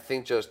 I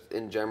think just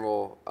in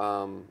general,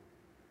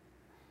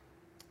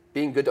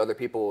 being good to other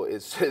people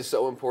is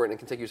so important and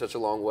can take you such a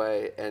long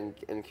way and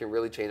can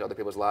really change other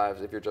people's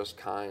lives if you're just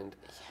kind.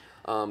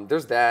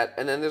 There's that,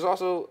 and then there's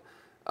also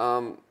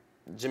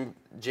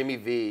Jimmy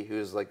V,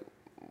 who's like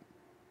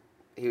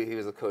he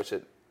was a coach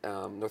at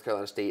North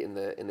Carolina State in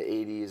the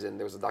 80s, and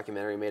there was a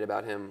documentary made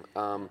about him.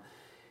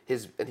 He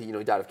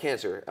died of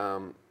cancer,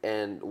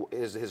 and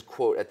his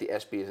quote at the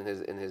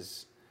ESPYs in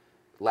his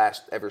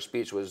last ever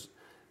speech was,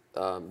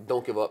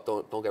 "Don't give up,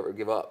 don't ever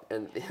give up."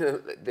 And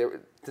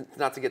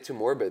not to get too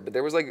morbid, but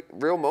there was like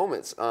real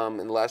moments in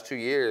the last 2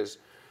 years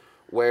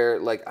where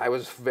like I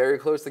was very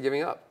close to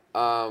giving up,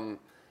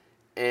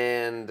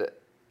 and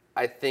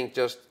I think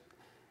just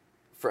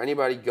for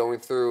anybody going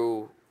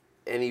through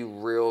any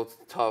real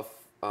tough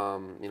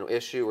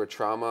issue or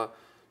trauma,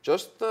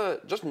 just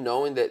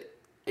knowing that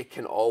it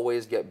can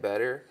always get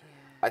better.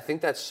 Yeah. I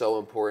think that's so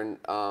important.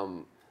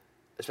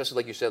 Especially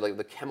like you said, like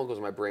the chemicals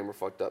in my brain were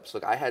fucked up. So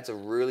like I had to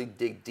really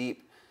dig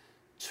deep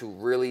to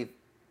really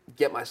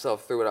get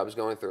myself through what I was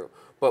going through.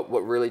 But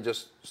what really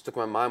just stuck in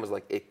my mind was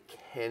like it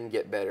can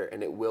get better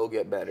and it will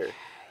get better.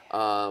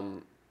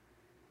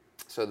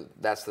 So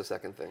that's the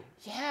second thing.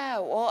 Yeah,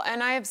 well,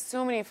 and I have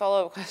so many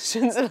follow-up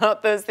questions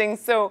about those things.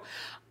 So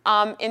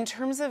in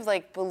terms of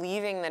like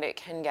believing that it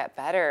can get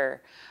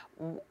better,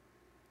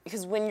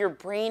 because when your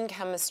brain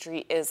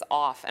chemistry is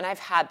off, and I've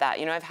had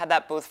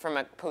that both from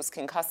a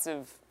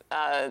post-concussive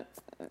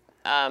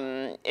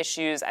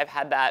issues, I've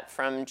had that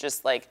from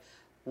just like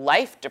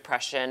life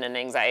depression and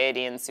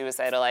anxiety and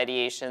suicidal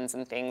ideations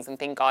and things, and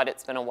thank God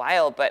it's been a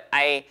while, but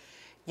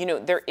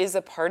there is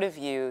a part of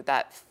you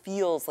that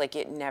feels like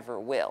it never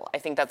will. I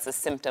think that's a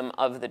symptom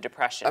of the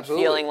depression.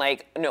 Absolutely. Feeling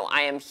like, no,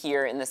 I am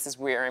here and this is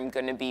where I'm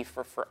going to be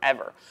for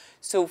forever.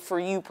 So for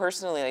you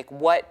personally, like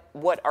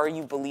what are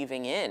you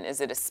believing in?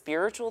 Is it a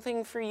spiritual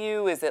thing for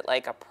you? Is it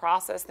like a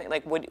process thing?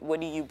 Like what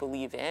do you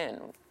believe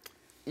in?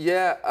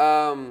 Yeah,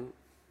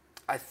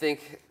 I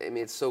think,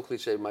 it's so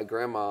cliche. My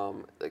grandma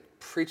like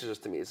preaches this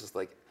to me. It's just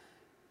like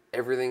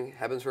everything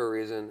happens for a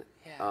reason.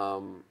 Yeah.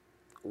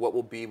 What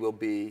will be, will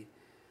be.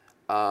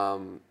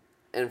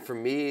 And for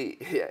me,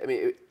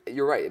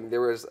 you're right.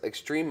 There was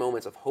extreme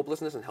moments of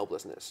hopelessness and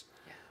helplessness,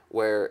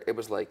 where it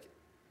was like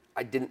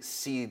I didn't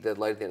see the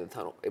light at the end of the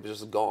tunnel. It was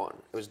just gone.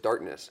 It was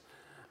darkness.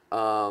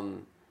 But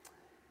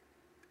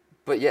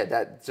yeah,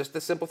 that just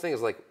the simple thing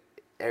is like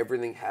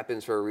everything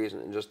happens for a reason,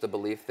 and just the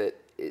belief that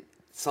it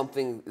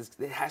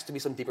has to be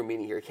some deeper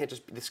meaning here.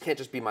 This can't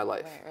just be my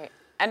life. Right.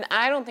 And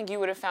I don't think you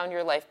would have found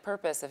your life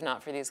purpose if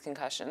not for these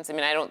concussions.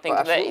 I don't think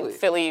absolutely. that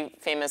Philly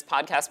Famous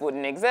podcast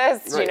wouldn't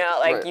exist. Right,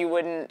 right. You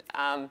wouldn't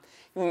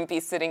be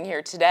sitting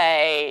here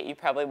today. You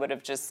probably would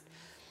have just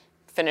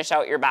finished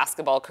out your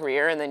basketball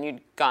career and then you'd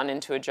gone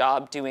into a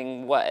job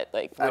doing what?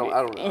 Like I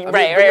don't know.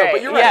 Right.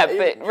 But you're right.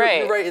 Yeah,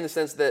 you're right in the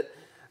sense that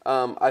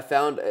I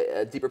found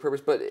a deeper purpose,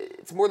 but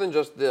it's more than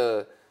just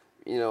the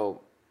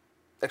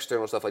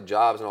external stuff like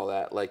jobs and all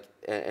that. Like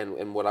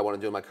and what I want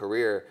to do in my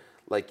career.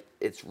 Like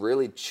it's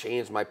really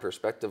changed my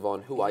perspective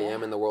on who I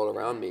am in the world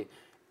around me,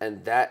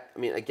 and that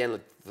again,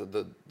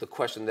 the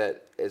question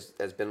that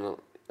has been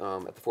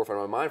at the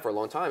forefront of my mind for a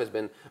long time has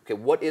been, okay,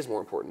 what is more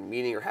important,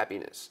 meaning or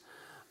happiness?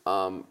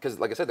 Because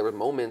like I said, there were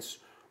moments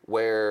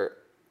where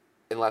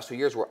in the last 2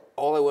 years where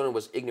all I wanted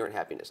was ignorant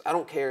happiness. I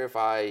don't care if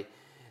I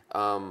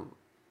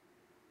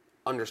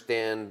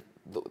understand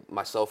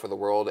myself or the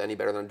world any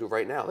better than I do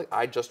right now. Like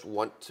I just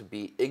want to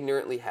be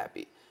ignorantly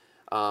happy,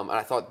 and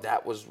I thought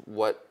that was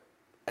what.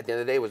 At the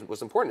end of the day,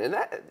 was important,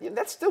 and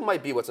that still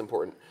might be what's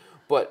important.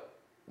 But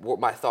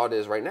what my thought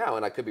is right now,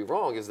 and I could be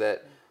wrong, is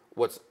that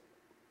what's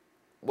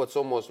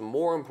almost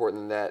more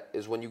important than that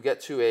is when you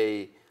get to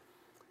a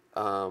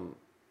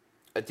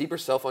deeper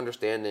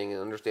self-understanding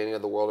and understanding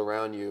of the world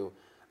around you.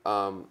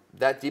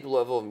 That deeper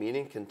level of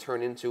meaning can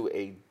turn into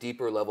a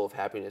deeper level of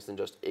happiness than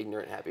just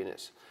ignorant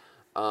happiness.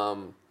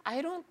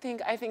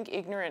 I think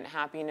ignorant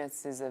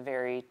happiness is a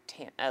very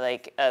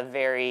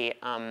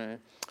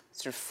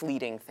sort of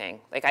fleeting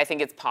thing. Like I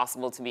think it's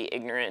possible to be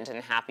ignorant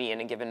and happy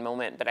in a given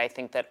moment, but I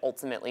think that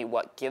ultimately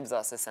what gives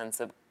us a sense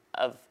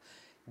of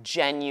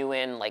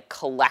genuine, like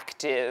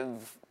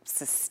collective,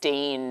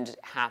 sustained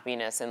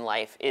happiness in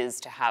life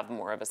is to have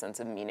more of a sense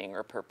of meaning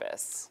or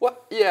purpose. Well,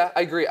 yeah,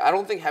 I agree. I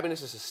don't think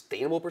happiness is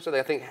sustainable per se.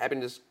 I think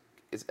happiness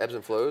is ebbs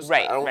and flows.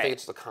 Right. I don't think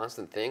it's a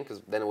constant thing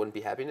because then it wouldn't be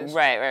happiness.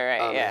 Right.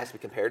 It has to be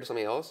compared to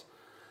something else.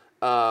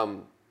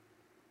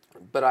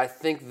 But I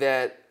think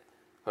that.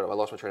 Hold on, I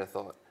lost my train of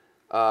thought.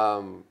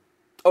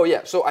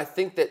 So I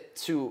think that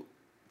to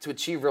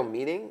achieve real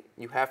meaning,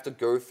 you have to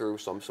go through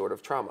some sort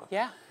of trauma.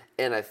 Yeah.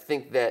 And I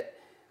think that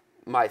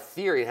my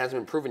theory, it hasn't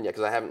been proven yet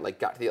because I haven't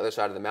got to the other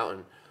side of the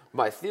mountain.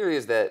 My theory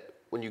is that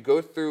when you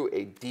go through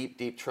a deep,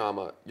 deep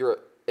trauma,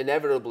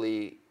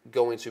 inevitably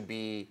going to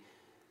be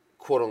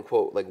quote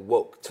unquote like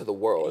woke to the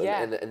world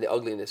Yeah. and the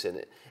ugliness in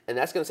it, and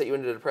that's going to set you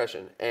into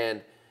depression.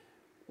 And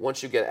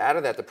once you get out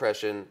of that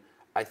depression,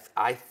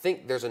 I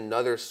think there's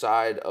another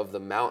side of the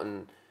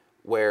mountain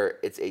where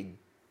it's a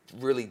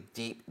really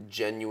deep,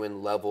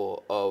 genuine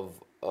level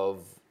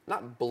of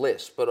not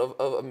bliss, but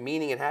of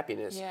meaning and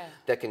happiness Yeah.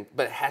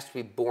 but it has to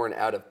be born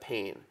out of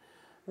pain.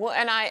 Well,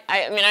 and I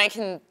mean, I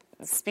can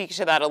speak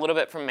to that a little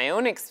bit from my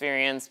own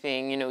experience,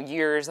 being,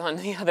 years on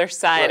the other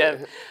side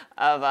Right.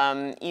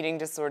 of eating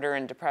disorder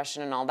and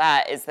depression and all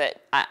that. Is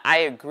that I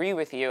agree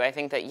with you. I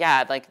think that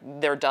like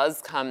there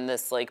does come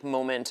this like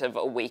moment of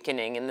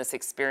awakening in this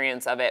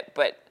experience of it,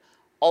 but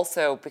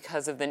also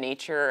because of the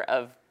nature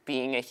of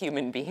being a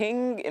human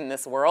being in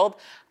this world,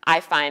 I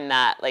find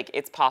that like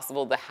it's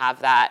possible to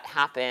have that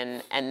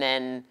happen and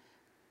then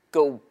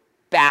go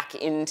back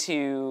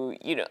into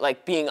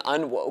like being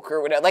unwoke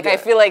or whatever. Like I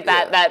feel like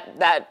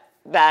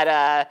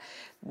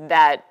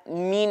that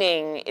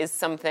meaning is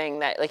something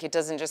that like it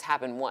doesn't just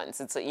happen once.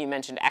 It's like you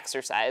mentioned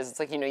exercise. It's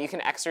like you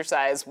can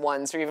exercise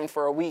once or even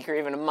for a week or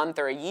even a month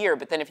or a year,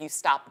 but then if you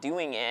stop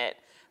doing it,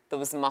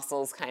 those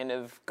muscles kind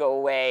of go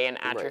away and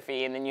atrophy,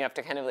 Right. and then you have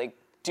to kind of like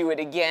do it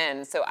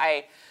again. So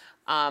I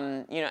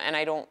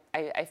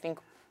think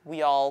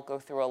we all go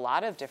through a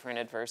lot of different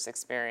adverse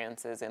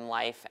experiences in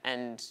life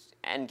and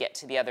get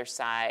to the other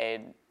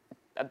side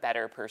a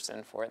better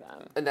person for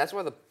them. And that's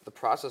why the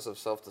process of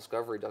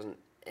self-discovery doesn't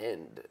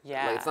end.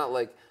 Yeah. Like, it's not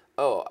like,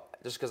 oh,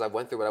 just because I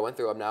went through what I went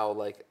through, I'm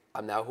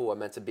now who I'm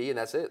meant to be, and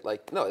that's it.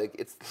 Like, no,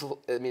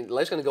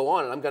 life's going to go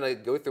on, and I'm going to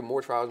go through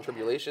more trials and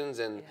tribulations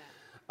and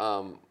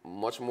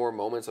much more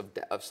moments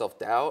of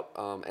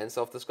self-doubt and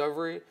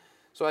self-discovery.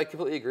 So I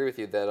completely agree with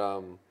you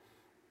that,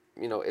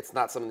 it's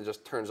not something that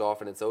just turns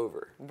off and it's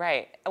over.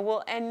 Right.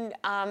 Well, and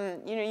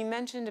you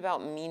mentioned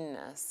about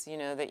meanness.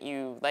 That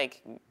you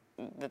like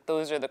that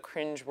those are the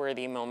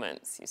cringeworthy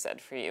moments you said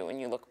for you when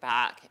you look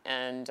back,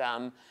 and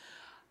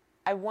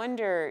I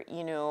wonder,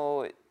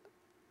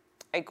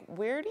 like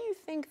where do you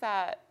think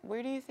that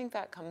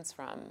comes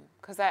from?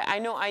 Because I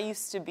know I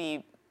used to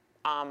be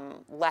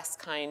less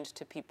kind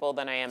to people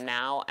than I am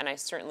now, and I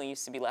certainly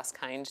used to be less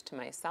kind to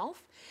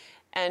myself.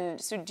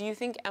 And so, do you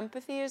think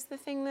empathy is the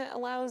thing that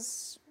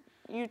allows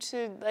you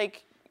to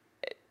like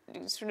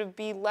sort of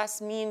be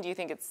less mean? Do you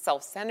think it's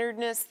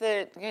self-centeredness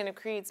that kind of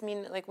creates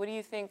mean? Like, what do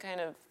you think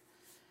kind of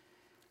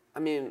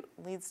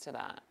leads to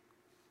that?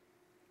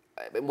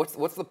 What's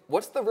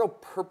the real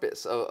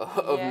purpose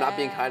of not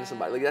being kind to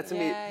somebody? Like, that to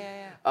me,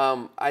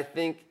 I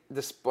think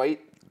despite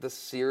the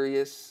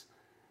seriousness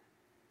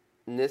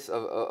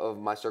of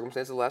my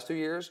circumstances the last 2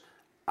 years,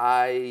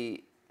 I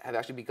have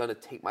actually begun to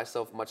take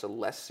myself much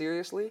less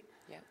seriously,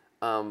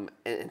 and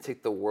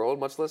take the world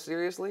much less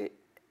seriously.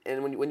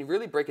 And when you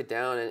really break it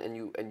down and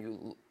you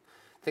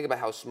think about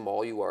how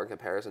small you are in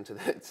comparison to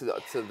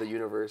the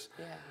universe,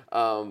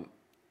 I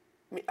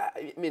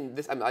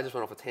just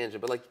went off a tangent,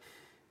 but like,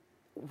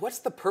 what's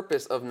the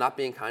purpose of not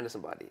being kind to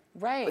somebody?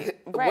 Right.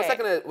 What's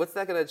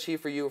that gonna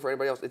achieve for you or for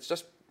anybody else? It's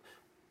just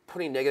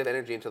putting negative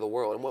energy into the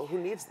world, and who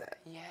needs that?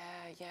 Yeah.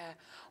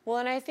 Well,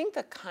 and I think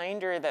the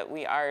kinder that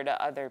we are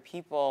to other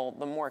people,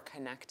 the more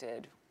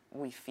connected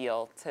we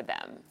feel to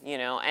them,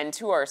 and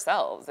to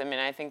ourselves. I mean,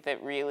 I think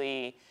that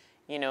really,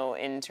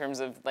 in terms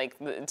of like,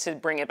 to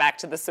bring it back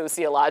to the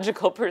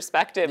sociological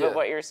perspective of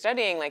what you're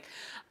studying, like,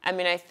 I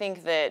mean, I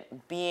think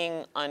that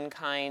being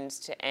unkind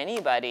to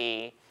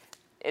anybody,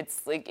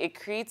 it's like, it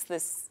creates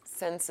this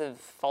sense of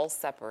false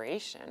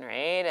separation,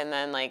 right? And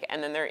then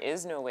there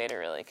is no way to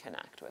really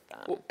connect with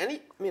them. Well,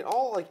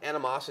 all like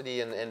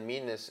animosity and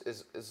meanness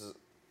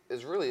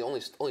is really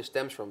only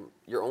stems from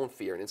your own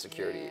fear and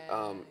insecurity.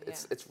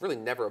 It's really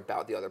never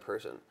about the other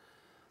person.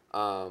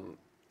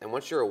 And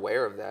once you're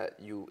aware of that,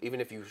 even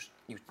if you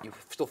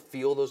still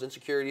feel those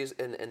insecurities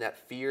and that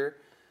fear,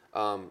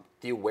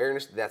 the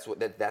awareness that's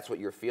what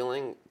you're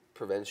feeling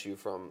prevents you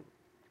from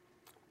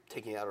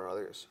taking it out on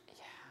others.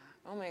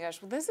 Oh my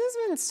gosh, well, this has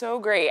been so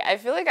great. I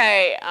feel like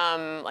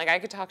I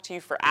could talk to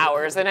you for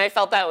hours, and I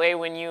felt that way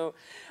when you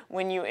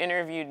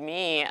interviewed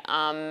me.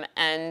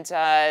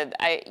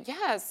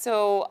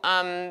 So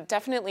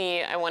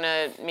definitely I want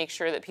to make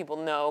sure that people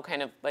know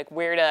kind of like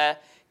where to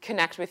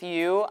connect with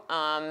you.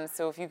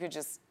 So if you could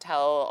just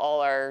tell all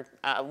our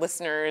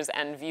listeners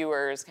and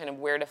viewers kind of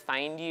where to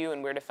find you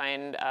and where to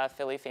find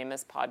Philly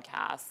Famous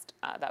Podcast,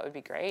 that would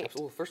be great.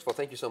 Absolutely. First of all,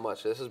 thank you so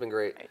much. This has been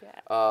great.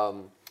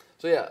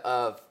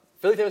 Yeah.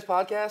 Philly Famous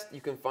Podcast, you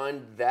can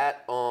find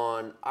that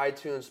on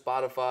iTunes,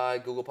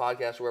 Spotify, Google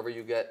Podcasts, wherever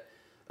you get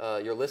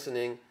your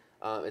listening.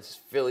 It's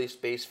Philly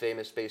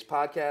Famous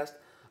Podcast.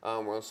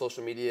 We're on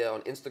social media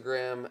on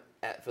Instagram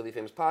at Philly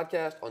Famous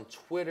Podcast, on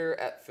Twitter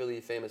at Philly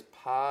Famous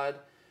Pod.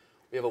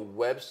 We have a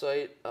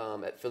website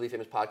at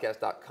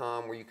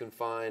phillyfamouspodcast.com where you can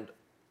find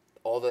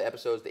all the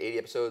episodes, the 80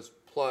 episodes,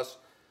 plus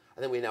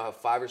I think we now have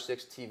 5 or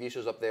 6 TV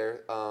shows up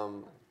there.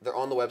 They're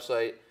on the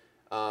website.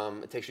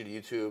 It takes you to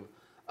YouTube.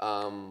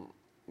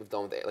 We've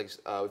done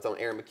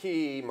Aaron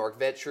McKee, Mark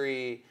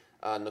Vetri,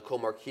 Nicole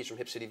Marquise from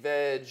Hip City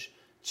Veg,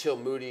 Chill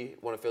Moody,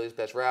 one of Philly's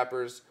best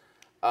rappers.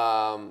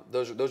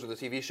 Those are the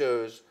TV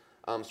shows.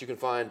 So you can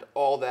find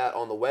all that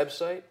on the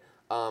website.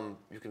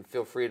 You can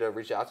feel free to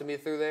reach out to me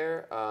through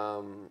there.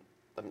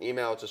 An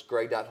email, it's just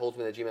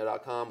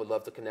greg.holzman@gmail.com. Would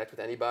love to connect with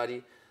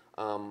anybody.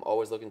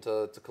 Always looking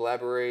to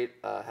collaborate,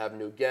 have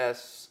new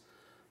guests.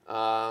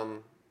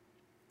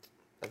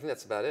 I think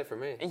that's about it for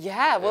me.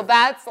 Yeah, well,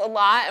 that's a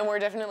lot, and we're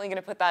definitely going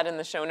to put that in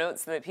the show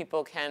notes so that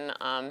people can,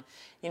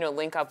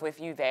 link up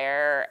with you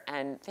there.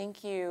 And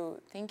thank you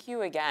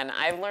again.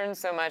 I've learned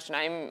so much,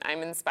 and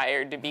I'm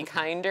inspired to be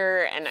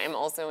kinder, and I'm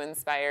also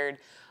inspired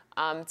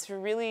to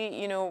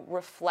really,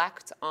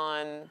 reflect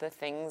on the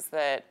things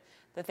that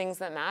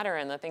matter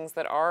and the things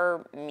that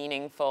are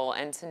meaningful,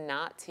 and to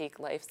not take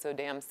life so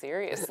damn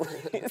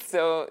seriously.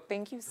 So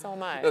thank you so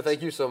much. No,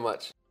 thank you so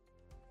much.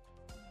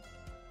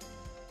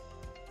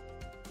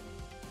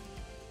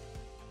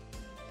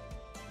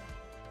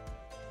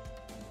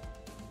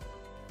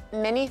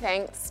 Many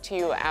thanks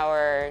to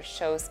our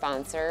show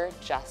sponsor,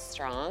 Just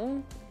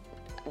Strong.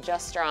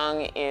 Just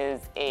Strong is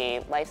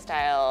a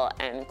lifestyle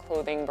and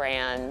clothing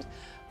brand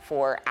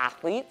for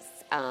athletes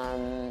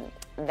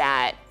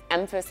that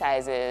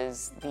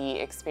emphasizes the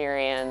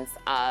experience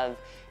of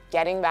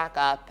getting back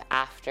up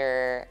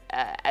after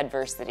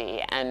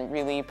adversity and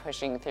really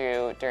pushing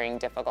through during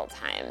difficult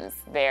times.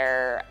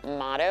 Their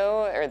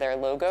motto, or their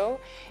logo,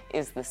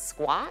 is the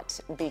squat,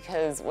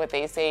 because what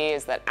they say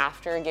is that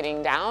after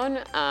getting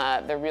down,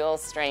 the real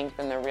strength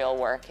and the real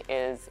work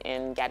is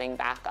in getting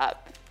back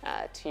up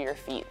to your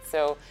feet.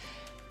 So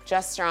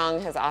Just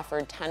Strong has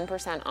offered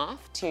 10%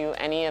 off to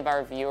any of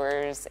our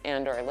viewers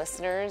and or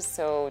listeners.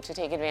 So to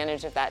take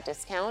advantage of that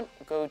discount,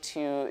 go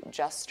to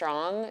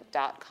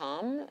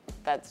juststrong.com.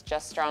 That's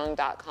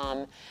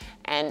juststrong.com,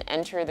 and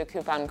enter the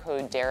coupon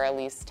code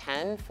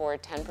DARALEASE10 for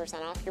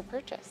 10% off your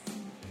purchase.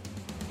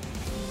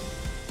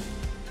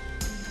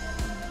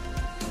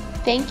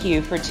 Thank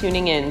you for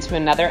tuning in to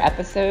another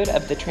episode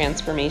of the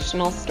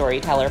Transformational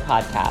Storyteller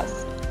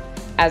Podcast.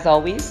 As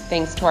always,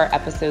 thanks to our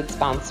episode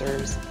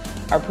sponsors,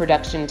 our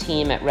production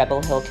team at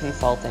Rebel Hill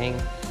Consulting,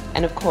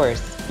 and of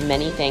course,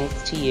 many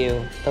thanks to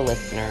you, the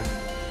listener.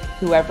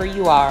 Whoever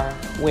you are,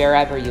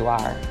 wherever you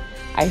are,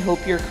 I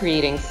hope you're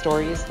creating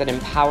stories that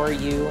empower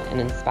you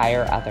and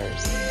inspire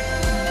others.